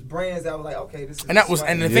bro. There's brands that were like, okay, this is.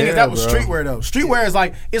 And the thing is that was streetwear though. Streetwear is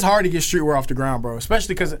like it's hard to get streetwear off the ground, bro.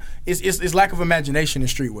 Especially because it's lack of imagination in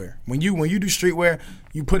streetwear. When you do streetwear.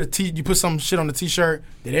 You put some shit on the t-shirt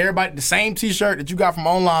that everybody the same t-shirt that you got from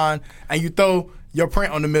online, and you throw your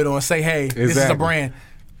print on the middle and say, "Hey, this is a brand."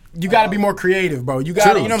 You got to be more creative, bro. You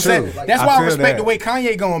got to, you know what I'm saying? That's why I respect the way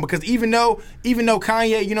Kanye going because even though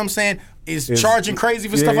Kanye, you know what I'm saying, is charging crazy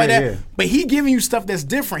for stuff like that, but he giving you stuff that's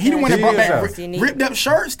different. He the one that brought back ripped up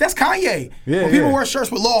shirts. That's Kanye. When people wear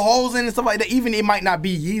shirts with little holes in and stuff like that, even it might not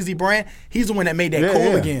be Yeezy brand, he's the one that made that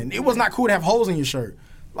cool again. It was not cool to have holes in your shirt.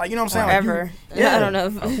 Like, you know what I'm saying? Ever. I don't know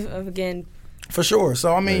if again. For sure.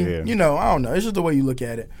 So, I mean, I don't know. It's just the way you look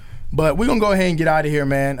at it. But we're going to go ahead and get out of here,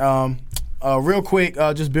 man. Real quick,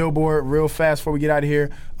 just Billboard, real fast before we get out of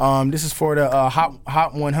here. This is for the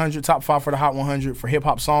Hot 100, top 5 for the Hot 100 for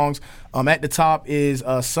hip-hop songs. At the top is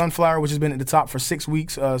Sunflower, which has been at the top for 6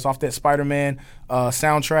 weeks. It's off that Spider-Man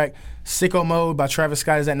soundtrack. Sicko Mode by Travis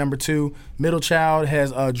Scott is at number 2. Middle Child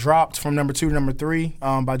has dropped from number 2 to number 3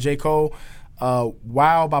 by J. Cole.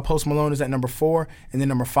 Wow by Post Malone is at number 4, and then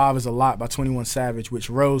number 5 is A Lot by 21 Savage, which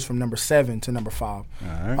rose from number 7 to number 5.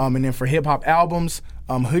 Right. And then for hip hop albums,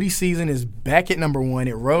 Hoodie Season is back at number 1.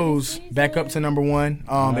 It rose back up to number 1.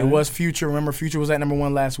 It was Future. Remember, Future was at number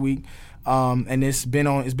 1 last week, and it's been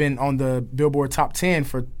on the Billboard Top 10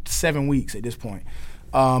 for 7 weeks at this point.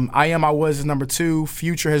 I Am I Was is number 2.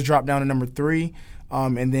 Future has dropped down to number 3.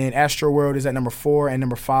 And then Astro World is at number 4, and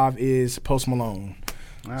number 5 is Post Malone.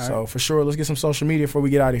 All right. So for sure, let's get some social media before we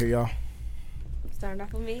get out of here, y'all. Starting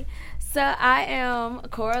off with me. So I am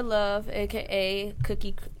Cora Love, aka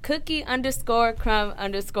Cookie _crumb_ underscore queen.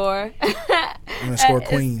 Underscore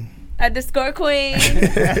queen.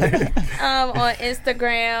 On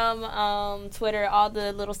Instagram, Twitter, all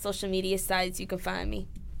the little social media sites you can find me.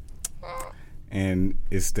 And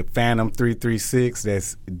it's the Phantom 336.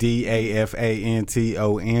 That's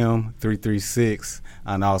DAFANTOM 336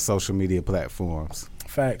 on all social media platforms.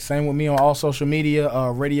 Fact. Same with me on all social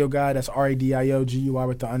media. Radio Guy, that's RADIOGUI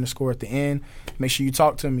with the underscore at the end. Make sure you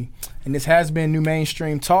talk to me. And this has been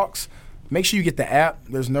NuMainstream Talks. Make sure you get the app.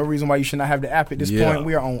 There's no reason why you should not have the app at this point.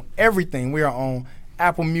 We are on everything. We are on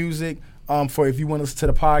Apple Music. For if you want to listen to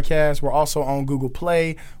the podcast, we're also on Google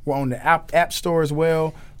Play. We're on the App Store as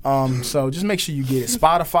well. So just make sure you get it.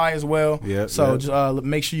 Spotify as well. Just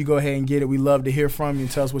make sure you go ahead and get it. We love to hear from you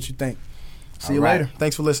and tell us what you think. See you later.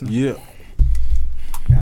 Thanks for listening. Yeah.